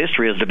school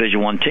history as a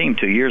Division I team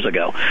 2 years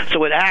ago.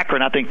 So at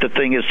Akron, I think the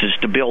thing is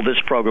to build this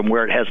program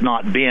where it has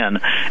not been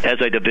as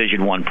a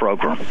Division I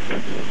program.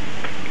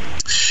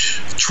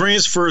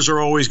 Transfers are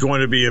always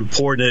going to be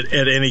important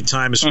at any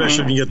time,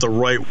 especially if you get the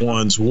right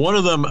ones. One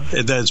of them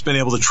that's been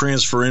able to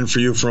transfer in for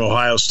you from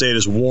Ohio State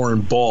is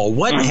Warren Ball.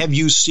 What have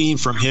you seen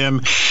from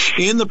him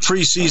in the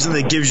preseason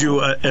that gives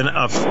you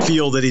a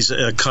feel that he's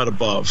a cut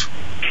above?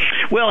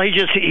 Well, he's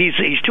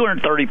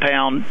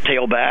 230-pound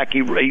tailback.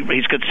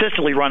 He's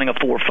consistently running a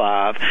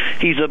 4.5.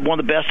 He's one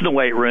of the best in the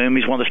weight room.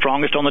 He's one of the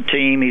strongest on the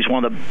team. He's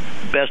one of the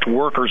best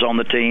workers on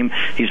the team.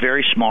 He's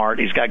very smart.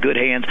 He's got good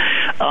hands.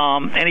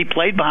 And he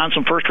played behind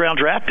some first-round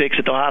draft picks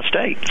at Ohio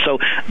State. So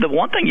the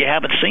one thing you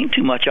haven't seen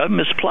too much of him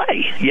is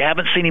play. You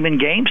haven't seen him in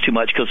games too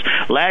much because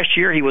last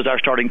year he was our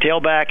starting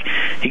tailback.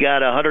 He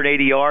got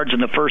 180 yards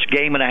in the first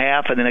game and a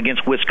half, and then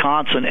against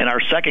Wisconsin in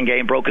our second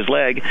game broke his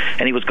leg,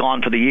 and he was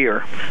gone for the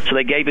year. So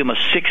they gave him a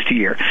 6th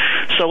year.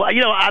 So,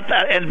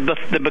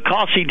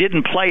 because he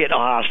didn't play at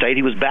Ohio State,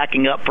 he was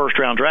backing up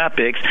first-round draft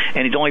picks,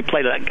 and he's only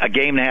played a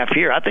game and a half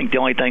here. I think the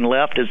only thing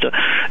left is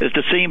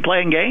to see him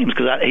playing games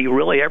because he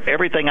really,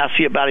 everything I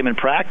see about him in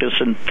practice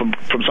and from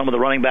some of the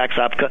running backs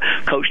I've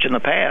coached in the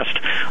past,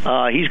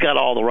 he's got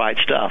all the right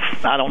stuff.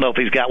 I don't know if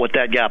he's got what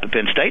that guy up at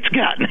Penn State's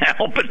got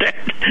now, but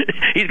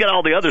he's got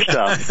all the other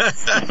stuff.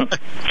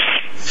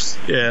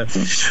 Yeah.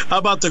 How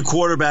about the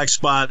quarterback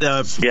spot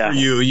for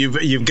you?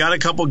 You've got a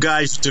couple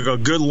guys to go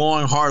good,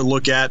 long, hard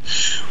look at.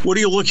 What are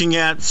you looking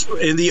at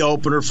in the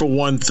opener for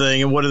one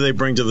thing, and what do they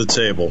bring to the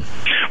table?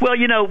 Well,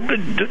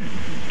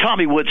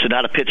 Tommy Woodson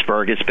out of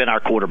Pittsburgh has been our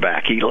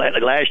quarterback.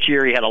 Last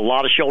year he had a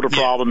lot of shoulder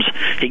problems.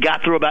 He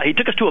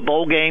took us to a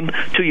bowl game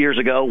 2 years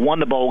ago, won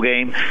the bowl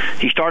game.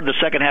 He started the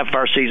second half of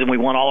our season. We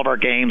won all of our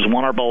games,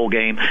 won our bowl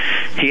game.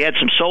 He had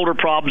some shoulder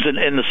problems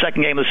in the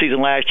second game of the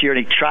season last year,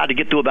 and he tried to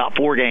get through about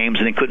 4 games,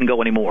 and he couldn't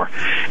go anymore.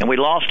 And we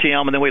lost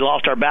him, and then we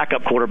lost our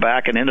backup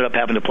quarterback and ended up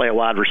having to play a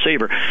wide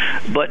receiver.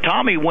 But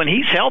Tommy, when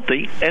he's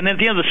healthy, and then at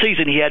the end of the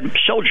season he had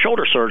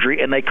shoulder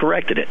surgery, and they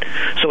corrected it.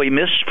 So he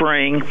missed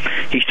spring.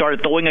 He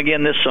started throwing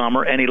again this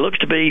summer, and he looks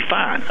to be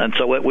fine. And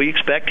so we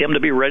expect him to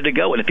be ready to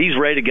go. And if he's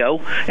ready to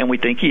go, and we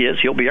think he is,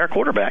 he'll be our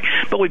quarterback.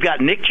 But we've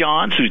got Nick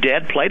Johns, whose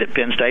dad played at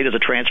Penn State as a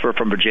transfer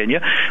from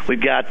Virginia.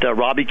 We've got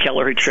Robbie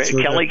Kelly,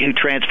 who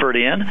transferred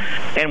in.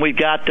 And we've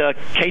got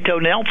Cato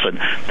Nelson,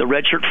 the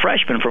redshirt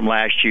freshman from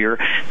last year.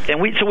 And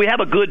we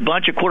have a good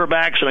bunch of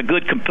quarterbacks and a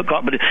good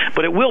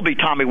but it will be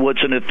Tommy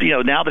Woodson.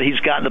 Now that he's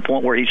gotten to the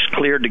point where he's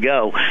cleared to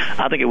go,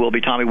 I think it will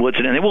be Tommy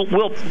Woodson. And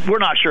we're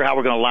not sure how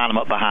we're going to line him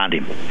up behind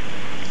him.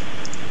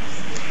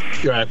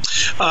 Right.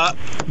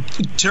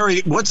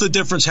 Terry, what's the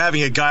difference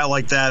having a guy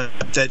like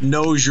that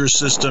knows your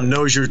system,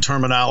 knows your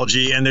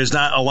terminology, and there's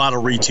not a lot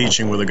of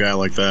reteaching with a guy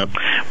like that?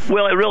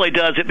 Well, it really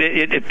does.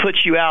 It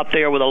puts you out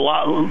there with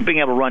being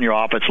able to run your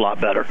offense a lot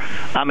better.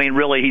 I mean,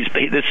 really,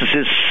 this is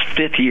his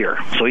 5th year,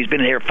 so he's been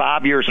here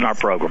 5 years in our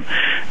program,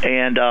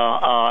 and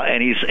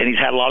he's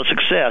had a lot of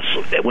success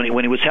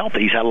when he was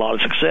healthy. He's had a lot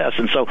of success,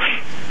 and so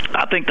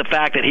I think the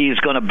fact that he's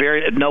going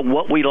to know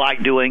what we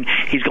like doing,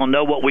 he's going to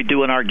know what we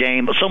do in our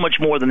game, so much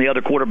more than the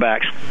other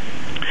quarterbacks.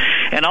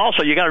 And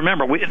also, you got to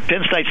remember,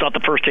 Penn State's not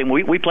the first team.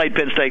 We played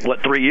Penn State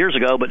 3 years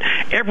ago, but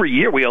every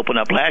year we open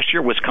up. Last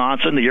year,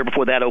 Wisconsin. The year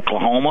before that,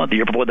 Oklahoma. The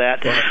year before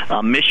that,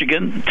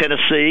 Michigan,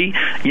 Tennessee.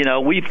 You know,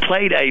 we've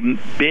played a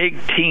big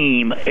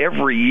team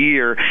every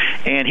year,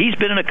 and he's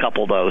been in a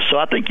couple of those. So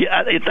I think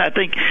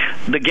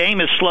the game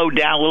has slowed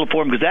down a little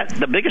for him, because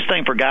the biggest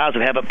thing for guys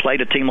that haven't played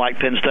a team like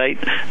Penn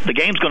State, the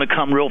game's going to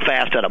come real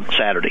fast at them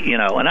Saturday. You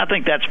know, and I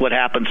think that's what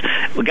happens.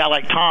 A guy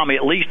like Tommy,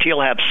 at least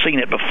he'll have seen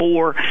it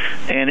before,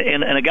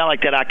 and a guy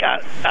like that,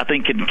 I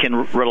think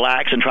can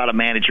relax and try to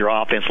manage your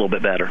offense a little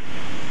bit better.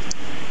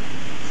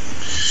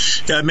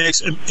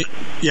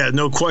 Yeah,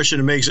 no question,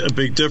 it makes a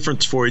big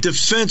difference for you.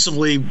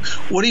 Defensively,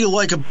 what do you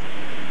like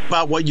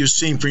about what you've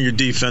seen from your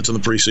defense in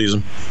the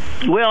preseason?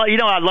 Well, you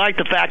know, I like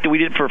the fact that we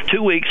did for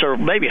 2 weeks, or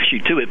maybe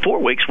actually 4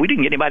 weeks, we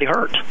didn't get anybody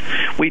hurt.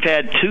 We've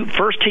had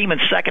first team and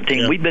second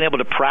team. Yeah. We've been able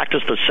to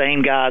practice the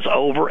same guys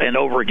over and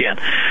over again.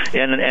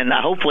 And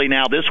hopefully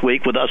now this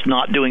week, with us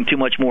not doing too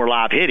much more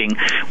live hitting,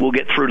 we'll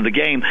get through to the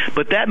game.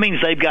 But that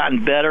means they've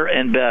gotten better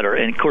and better.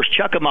 And, of course,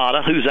 Chuck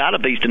Amata, who's out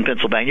of Easton,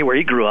 Pennsylvania, where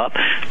he grew up,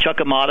 Chuck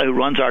Amata, who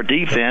runs our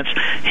defense,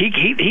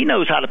 he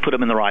knows how to put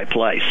them in the right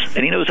place,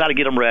 and he knows how to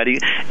get them ready.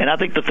 And I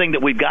think the thing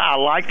that we've got, I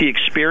like the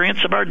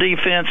experience of our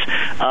defense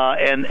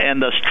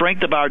and the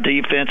strength of our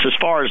defense as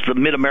far as the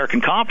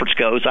Mid-American Conference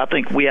goes. I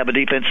think we have a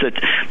defense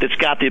that's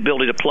got the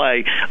ability to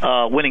play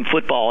winning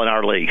football in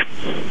our league.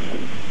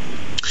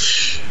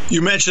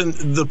 You mentioned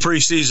the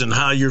preseason,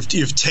 how you've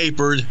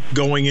tapered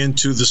going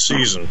into the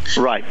season.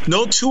 Right.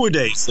 No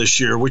two-a-days this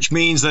year, which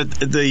means that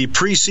the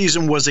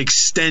preseason was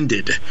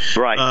extended.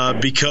 Right.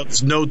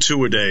 Because no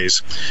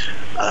two-a-days.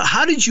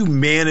 How did you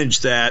manage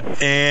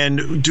that,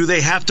 and do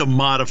they have to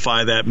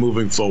modify that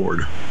moving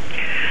forward?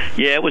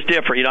 Yeah, it was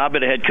different. You know, I've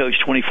been a head coach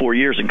 24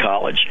 years in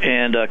college,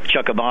 and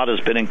Chuck Amata's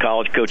been in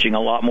college coaching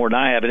a lot more than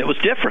I have, and it was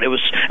different.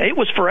 It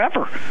was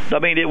forever. I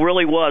mean, it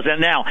really was.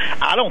 And now,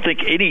 I don't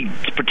think any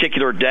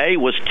particular day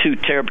was too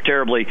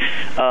terribly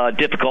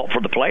difficult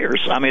for the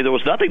players. I mean, there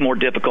was nothing more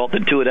difficult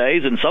than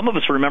two-a-days, and some of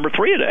us remember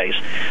three-a-days.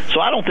 So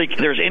I don't think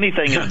there's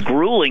anything as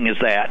grueling as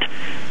that.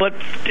 But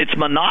it's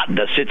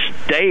monotonous.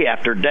 It's day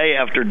after day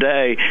after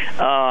day,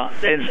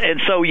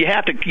 and so you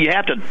have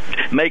to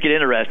make it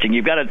interesting.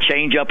 You've got to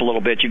change up a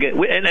little bit.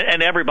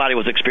 And everybody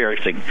was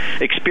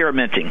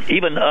experimenting.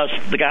 Even us,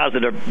 the guys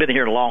that have been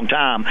here a long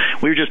time,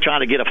 we were just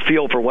trying to get a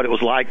feel for what it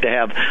was like to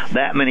have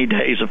that many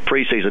days of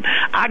preseason.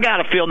 I got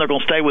a feeling they're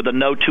going to stay with the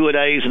no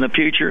two-a-days in the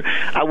future.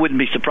 I wouldn't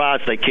be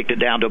surprised if they kicked it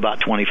down to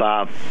about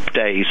 25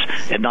 days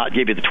and not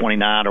give you the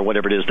 29 or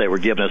whatever it is they were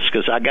giving us,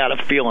 because I got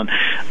a feeling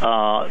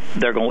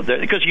they're going,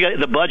 because you got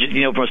the budget,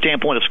 you know, from a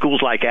standpoint of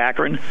schools like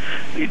Akron,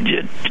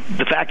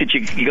 the fact that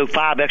you go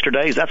 5 extra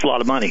days, that's a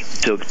lot of money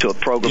to a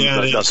program.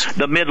 Yeah,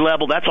 the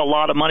mid-level, that's a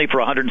lot of money for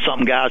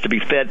 100-something guys to be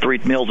fed 3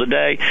 meals a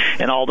day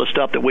and all the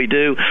stuff that we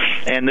do.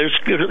 And there's,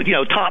 you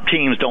know, top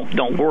teams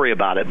don't worry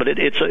about it, but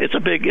it's a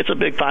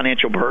big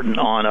financial burden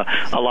on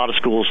a lot of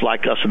schools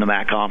like us in the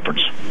MAC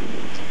conference.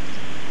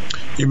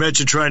 You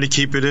mentioned trying to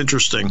keep it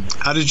interesting.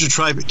 How did you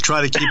try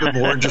to keep it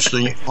more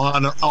interesting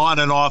on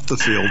and off the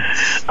field?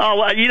 Oh,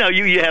 well, you know,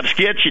 you have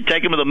skits. You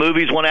take them to the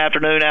movies one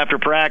afternoon after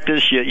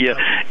practice.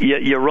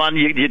 You run.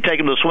 You take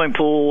them to the swimming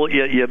pool.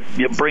 You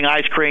bring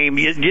ice cream.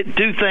 You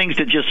do things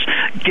to just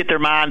get their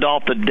mind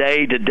off the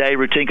day-to-day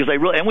routine, because they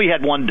really. And we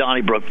had one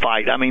Donnybrook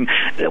fight. I mean,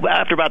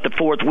 after about the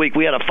 4th week,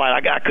 we had a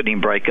fight. I couldn't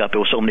even break up. It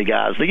was so many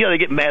guys. You know, they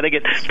get mad. They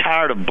get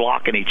tired of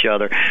blocking each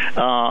other.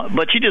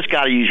 But you just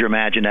got to use your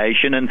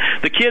imagination. And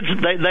the kids,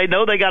 they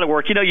know they got to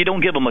work. You know, you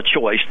don't give them a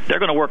choice. They're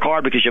going to work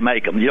hard because you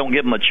make them. You don't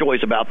give them a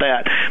choice about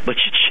that. But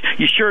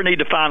you sure need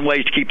to find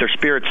ways to keep their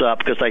spirits up,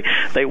 because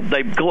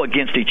they go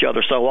against each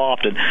other so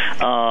often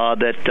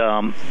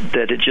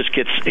that it just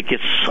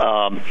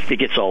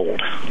gets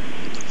old.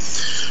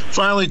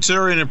 Finally,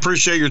 Terry, and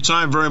appreciate your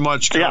time very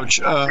much, Coach.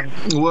 Yeah.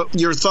 What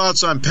your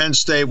thoughts on Penn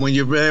State when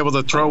you've been able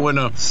to throw in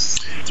a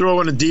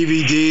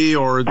DVD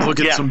or look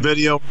at some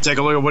video? Take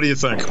a look. What do you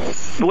think?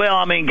 Well,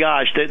 I mean,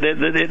 gosh,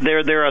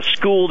 they're a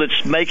school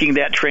that's making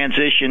that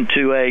transition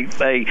to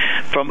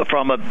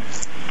from a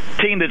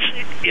team that's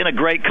in a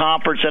great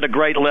conference at a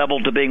great level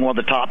to being one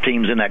of the top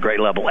teams in that great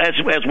level. As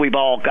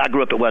I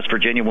grew up at West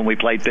Virginia when we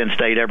played Penn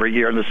State every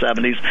year in the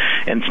 70s,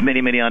 and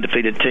many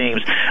undefeated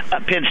teams.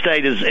 Penn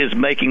State is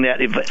making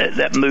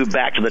that move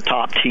back to the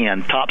top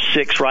 10, top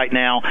 6 right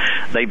now.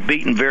 They've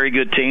beaten very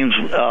good teams.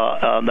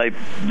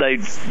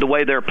 The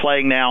way they're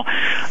playing now,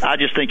 I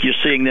just think you're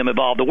seeing them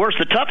evolve.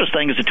 The toughest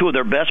thing is the two of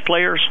their best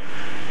players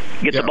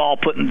get the ball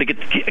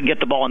get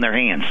the ball in their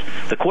hands.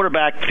 The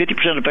quarterback,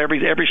 50% of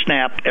every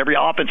snap, every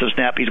offensive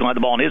snap, he's going to have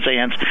the ball in his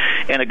hands,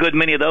 and a good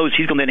many of those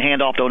he's going to then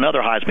hand off to another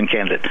Heisman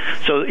candidate.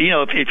 So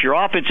if your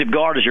offensive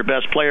guard is your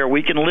best player,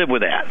 we can live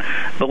with that.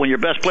 But when your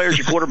best player is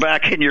your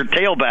quarterback and your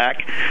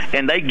tailback,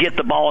 and they get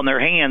the ball in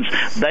their hands,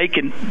 they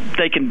can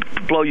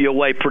blow you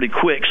away pretty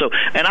quick. So,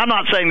 and I'm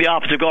not saying the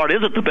offensive guard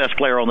isn't the best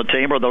player on the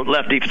team or the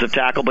left defensive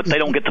tackle, but they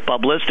don't get the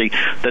publicity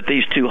that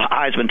these two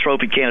Heisman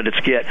Trophy candidates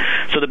get.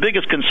 So the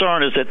biggest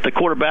concern is that the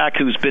quarterback,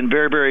 who's been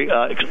very, very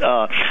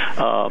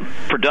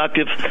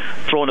productive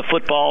throwing the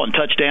football and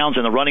touchdowns,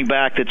 and the running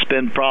back that's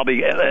been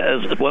probably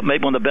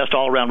maybe one of the best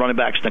all-around running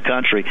backs in the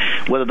country,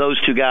 whether those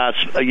two guys,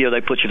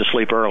 they put you to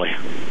sleep early.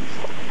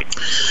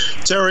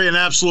 Terry, an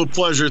absolute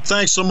pleasure.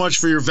 Thanks so much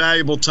for your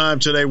valuable time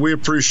today. We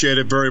appreciate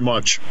it very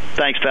much.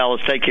 Thanks,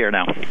 fellas. Take care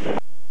now.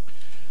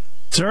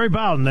 Terry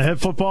Bowden, the head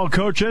football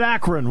coach at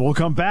Akron. We'll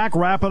come back,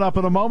 wrap it up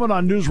in a moment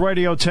on News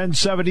Radio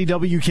 1070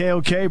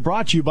 WKOK,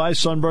 brought to you by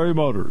Sunbury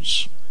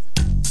Motors.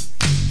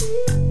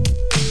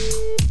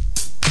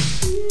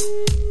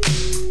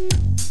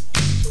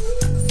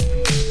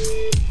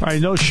 All right,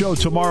 no show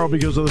tomorrow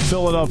because of the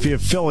Philadelphia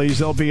Phillies.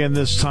 They'll be in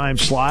this time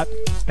slot.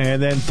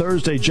 And then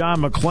Thursday, John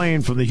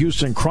McClain from the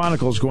Houston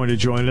Chronicle is going to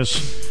join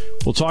us.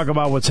 We'll talk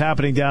about what's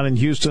happening down in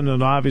Houston,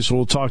 and obviously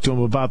we'll talk to him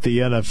about the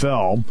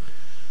NFL.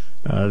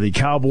 The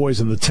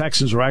Cowboys and the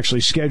Texans are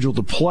actually scheduled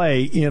to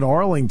play in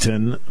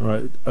Arlington.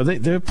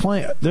 They're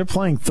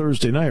playing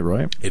Thursday night,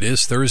 right? It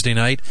is Thursday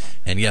night,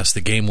 and yes,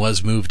 the game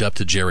was moved up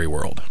to Jerry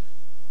World.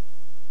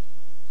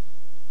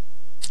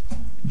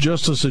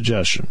 Just a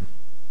suggestion,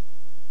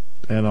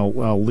 and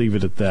I'll leave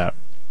it at that.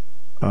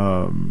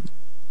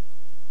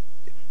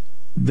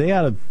 They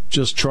ought to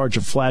just charge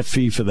a flat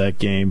fee for that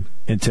game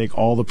and take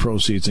all the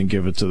proceeds and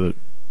give it to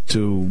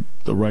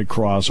the Red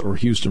Cross or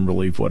Houston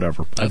Relief,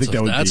 whatever.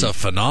 That's a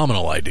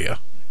phenomenal idea.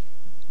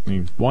 I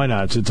mean, why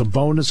not? It's a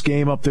bonus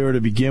game up there to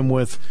begin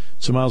with.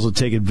 So might as well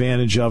take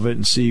advantage of it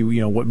and see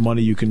what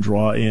money you can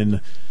draw in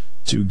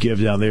to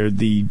give down there.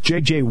 The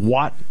J.J.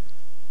 Watt,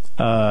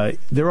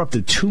 they're up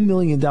to $2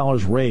 million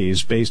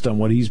raised based on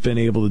what he's been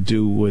able to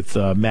do with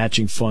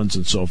matching funds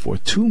and so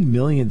forth. $2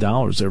 million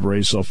they've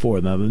raised so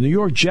far. Now, the New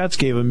York Jets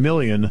gave $1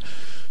 million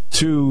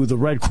to the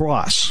Red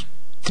Cross.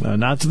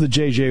 Not to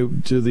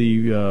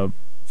the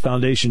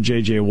foundation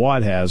J.J.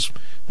 Watt has.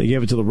 They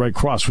gave it to the Red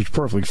Cross, which is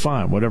perfectly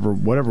fine.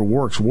 Whatever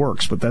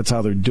works. But that's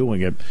how they're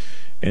doing it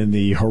in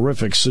the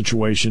horrific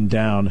situation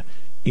down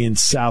in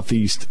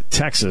southeast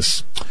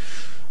Texas.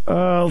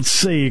 Let's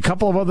see. A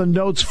couple of other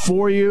notes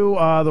for you.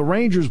 The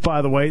Rangers,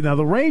 by the way. Now,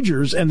 the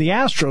Rangers and the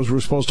Astros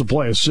were supposed to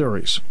play a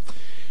series.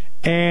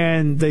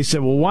 And they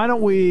said, well, why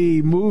don't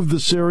we move the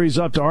series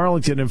up to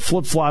Arlington and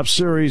flip-flop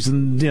series,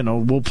 and,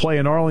 we'll play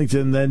in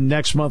Arlington, then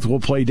next month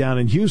we'll play down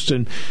in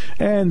Houston.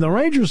 And the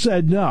Rangers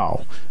said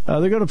no.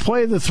 They're going to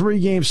play the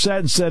 3-game set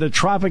instead at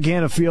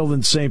Tropicana Field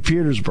in St.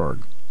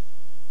 Petersburg.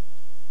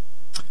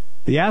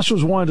 The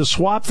Astros wanted to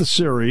swap the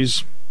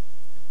series.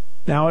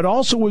 Now, it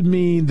also would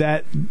mean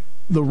that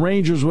the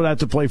Rangers would have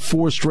to play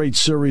 4 straight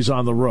series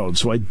on the road,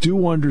 so I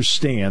do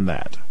understand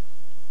that.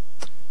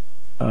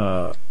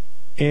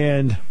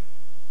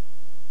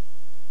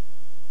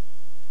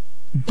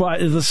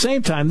 But at the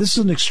same time, this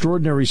is an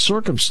extraordinary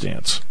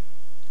circumstance.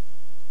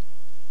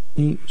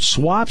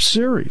 Swap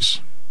series.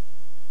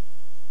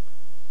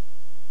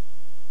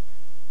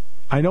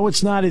 I know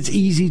it's not as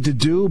easy to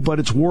do, but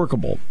it's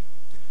workable.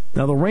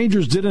 Now, the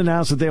Rangers did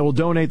announce that they will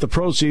donate the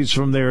proceeds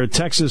from their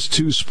Texas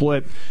 2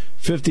 split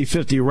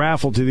 50-50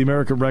 raffle to the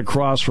American Red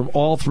Cross from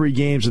all 3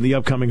 games of the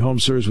upcoming home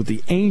series with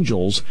the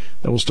Angels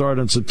that will start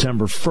on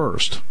September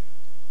 1st.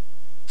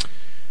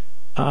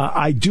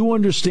 I do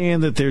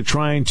understand that they're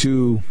trying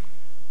to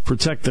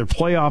protect their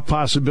playoff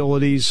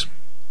possibilities.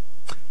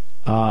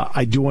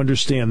 I do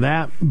understand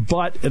that.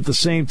 But at the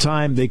same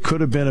time, they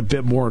could have been a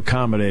bit more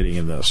accommodating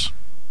in this.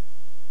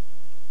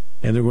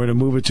 And they're going to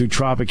move it to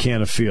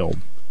Tropicana Field.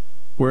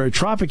 Where at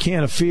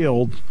Tropicana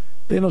Field,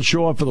 they don't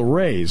show up for the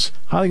Rays.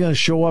 How are they going to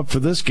show up for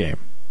this game?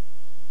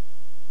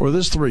 Or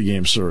this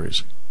 3-game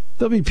series?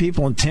 There'll be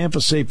people in Tampa,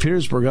 St.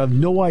 Petersburg who have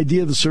no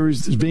idea the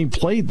series is being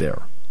played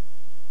there.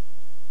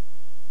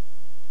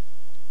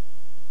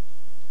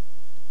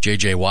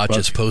 J.J. Watt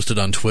just posted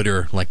on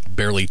Twitter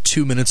barely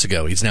 2 minutes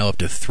ago. He's now up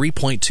to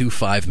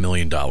 $3.25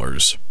 million.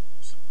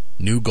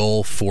 New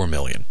goal, $4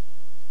 million.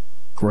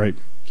 Great.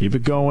 Keep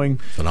it going.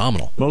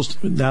 Phenomenal.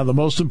 Now, the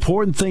most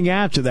important thing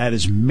after that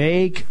is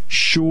make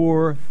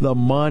sure the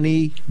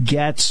money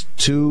gets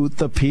to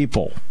the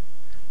people.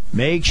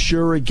 Make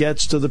sure it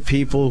gets to the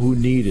people who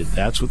need it.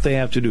 That's what they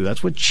have to do.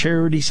 That's what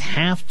charities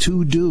have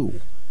to do.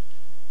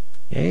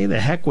 Hey,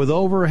 the heck with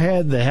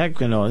overhead. The heck,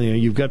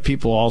 you've got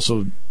people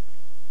also.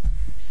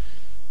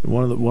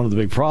 One of the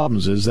big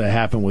problems is that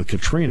happened with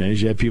Katrina.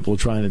 Is you had people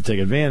trying to take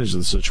advantage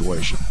of the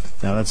situation.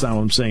 Now that's not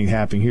what I'm saying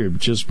happening here.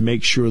 But just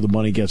make sure the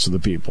money gets to the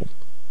people.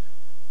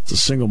 It's the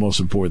single most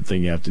important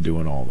thing you have to do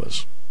in all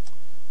this.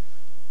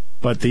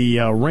 But the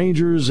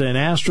Rangers and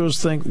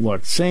Astros think,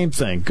 look, same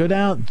thing. Go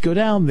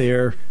down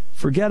there,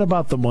 forget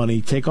about the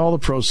money, take all the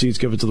proceeds,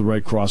 give it to the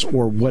Red Cross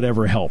or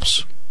whatever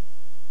helps.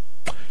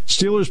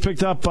 Steelers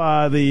picked up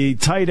the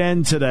tight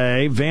end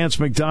today, Vance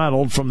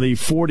McDonald from the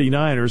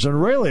 49ers,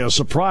 and really a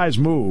surprise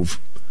move.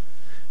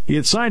 He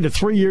had signed a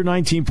 3-year,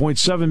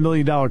 $19.7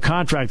 million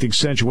contract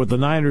extension with the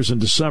Niners in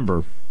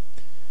December.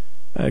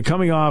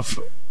 Coming off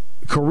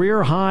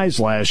career highs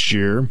last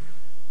year,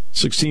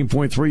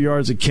 16.3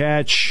 yards a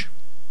catch,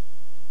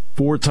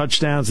 4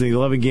 touchdowns in the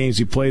 11 games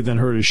he played, then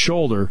hurt his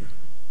shoulder.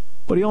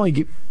 But he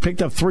only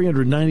picked up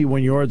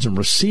 391 yards in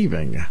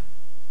receiving.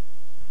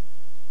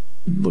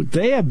 Look,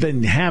 they have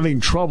been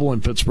having trouble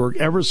in Pittsburgh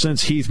ever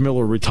since Heath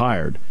Miller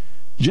retired.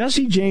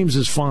 Jesse James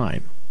is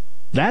fine.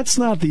 That's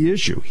not the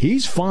issue.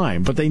 He's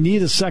fine, but they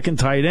need a second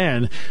tight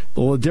end.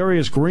 The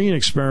Ladarius Green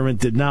experiment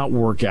did not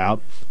work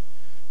out.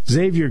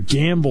 Xavier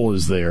Gamble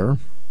is there.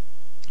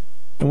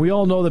 And we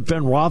all know that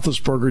Ben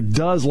Roethlisberger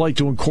does like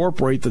to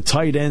incorporate the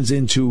tight ends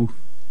into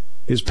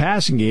his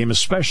passing game,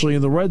 especially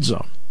in the red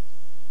zone.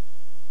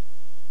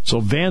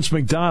 So Vance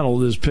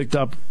McDonald is picked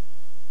up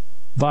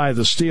by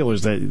the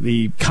Steelers.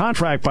 The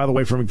contract, by the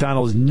way, for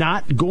McDonald is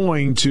not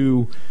going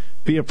to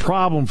be a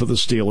problem for the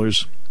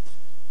Steelers.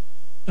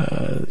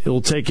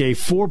 It'll take a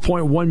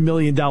 $4.1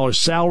 million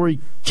salary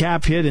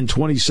cap hit in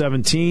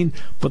 2017,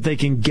 but they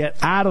can get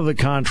out of the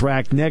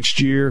contract next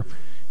year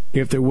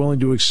if they're willing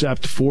to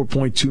accept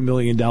 $4.2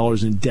 million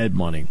in dead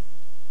money.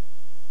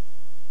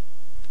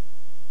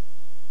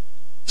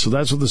 So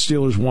that's what the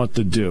Steelers want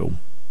to do.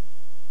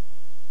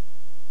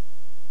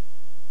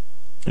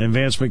 And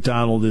Vance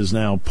McDonald is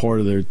now part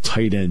of their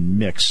tight end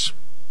mix.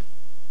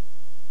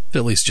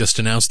 Phillies just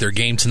announced their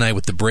game tonight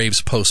with the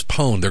Braves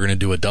postponed. They're going to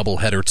do a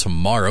doubleheader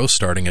tomorrow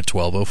starting at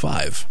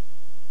 12:05.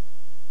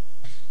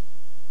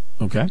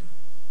 Okay.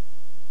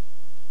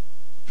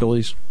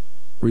 Phillies,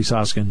 Rhys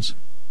Hoskins,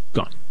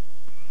 gone.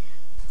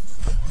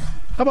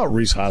 How about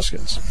Rhys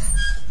Hoskins?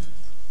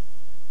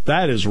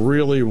 That is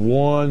really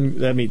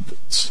one. I mean,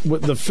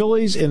 the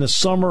Phillies in a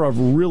summer of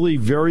really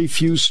very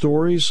few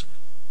stories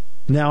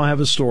now have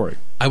a story.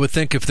 I would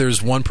think if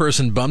there's one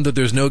person bummed that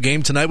there's no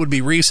game tonight would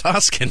be Rhys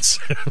Hoskins.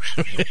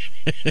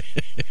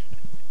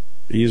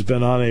 He's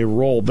been on a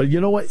roll. But you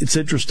know what? It's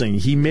interesting.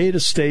 He made a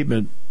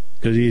statement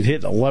because he had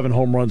hit 11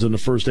 home runs in the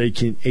first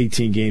 18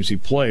 games he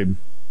played.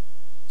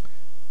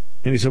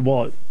 And he said,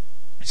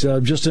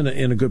 I'm just in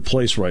a good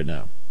place right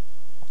now.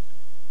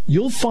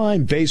 You'll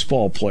find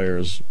baseball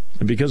players,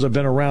 and because I've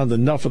been around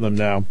enough of them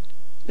now,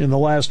 in the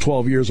last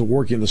 12 years of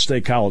working the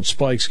State College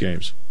Spikes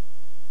games,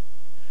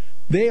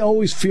 they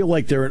always feel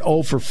like they're an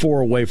 0 for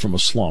 4 away from a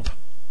slump.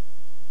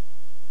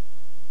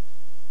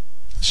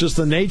 It's just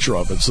the nature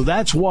of it. So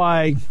that's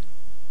why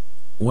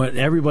when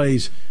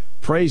everybody's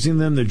praising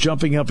them, they're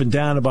jumping up and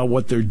down about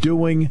what they're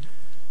doing.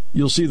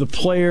 You'll see the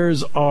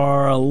players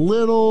are a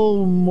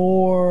little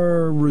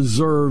more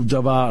reserved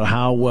about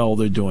how well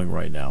they're doing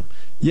right now.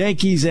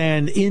 Yankees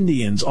and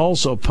Indians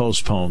also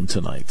postponed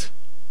tonight.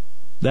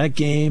 That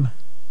game,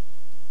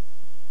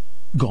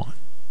 gone.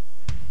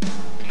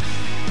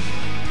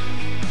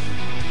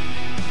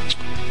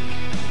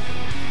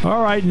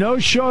 All right, no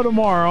show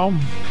tomorrow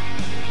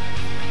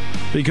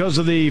because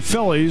of the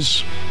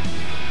Phillies.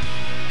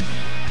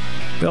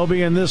 They'll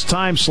be in this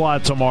time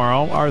slot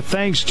tomorrow. Our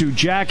thanks to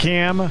Jack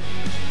Ham,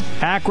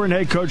 Akron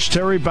head coach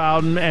Terry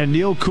Bowden, and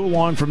Neil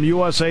Coulon from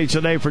USA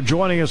Today for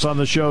joining us on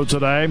the show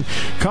today.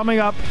 Coming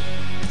up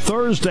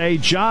Thursday,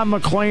 John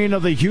McClain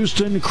of the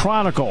Houston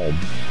Chronicle.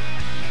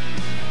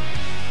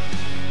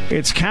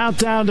 It's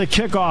countdown to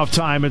kickoff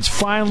time. It's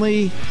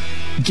finally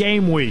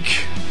game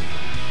week.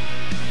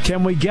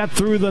 Can we get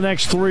through the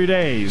next 3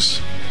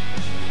 days?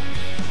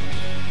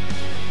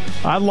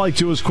 I'd like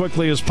to as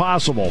quickly as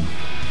possible.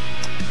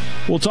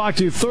 We'll talk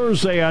to you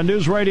Thursday on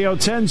News Radio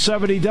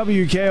 1070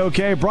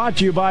 WKOK, brought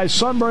to you by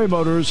Sunbury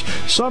Motors.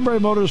 Sunbury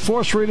Motors,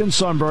 4th Street in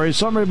Sunbury.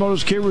 Sunbury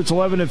Motors, Key Routes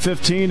 11 and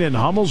 15 in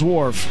Hummel's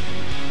Wharf.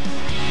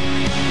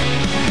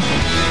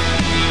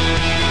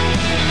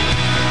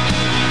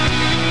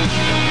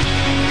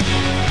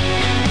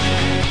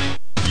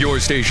 Your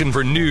station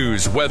for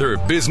news, weather,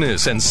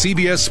 business, and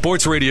CBS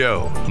Sports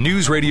Radio.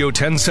 News Radio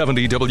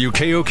 1070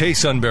 WKOK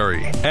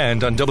Sunbury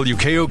and on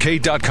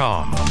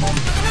WKOK.com.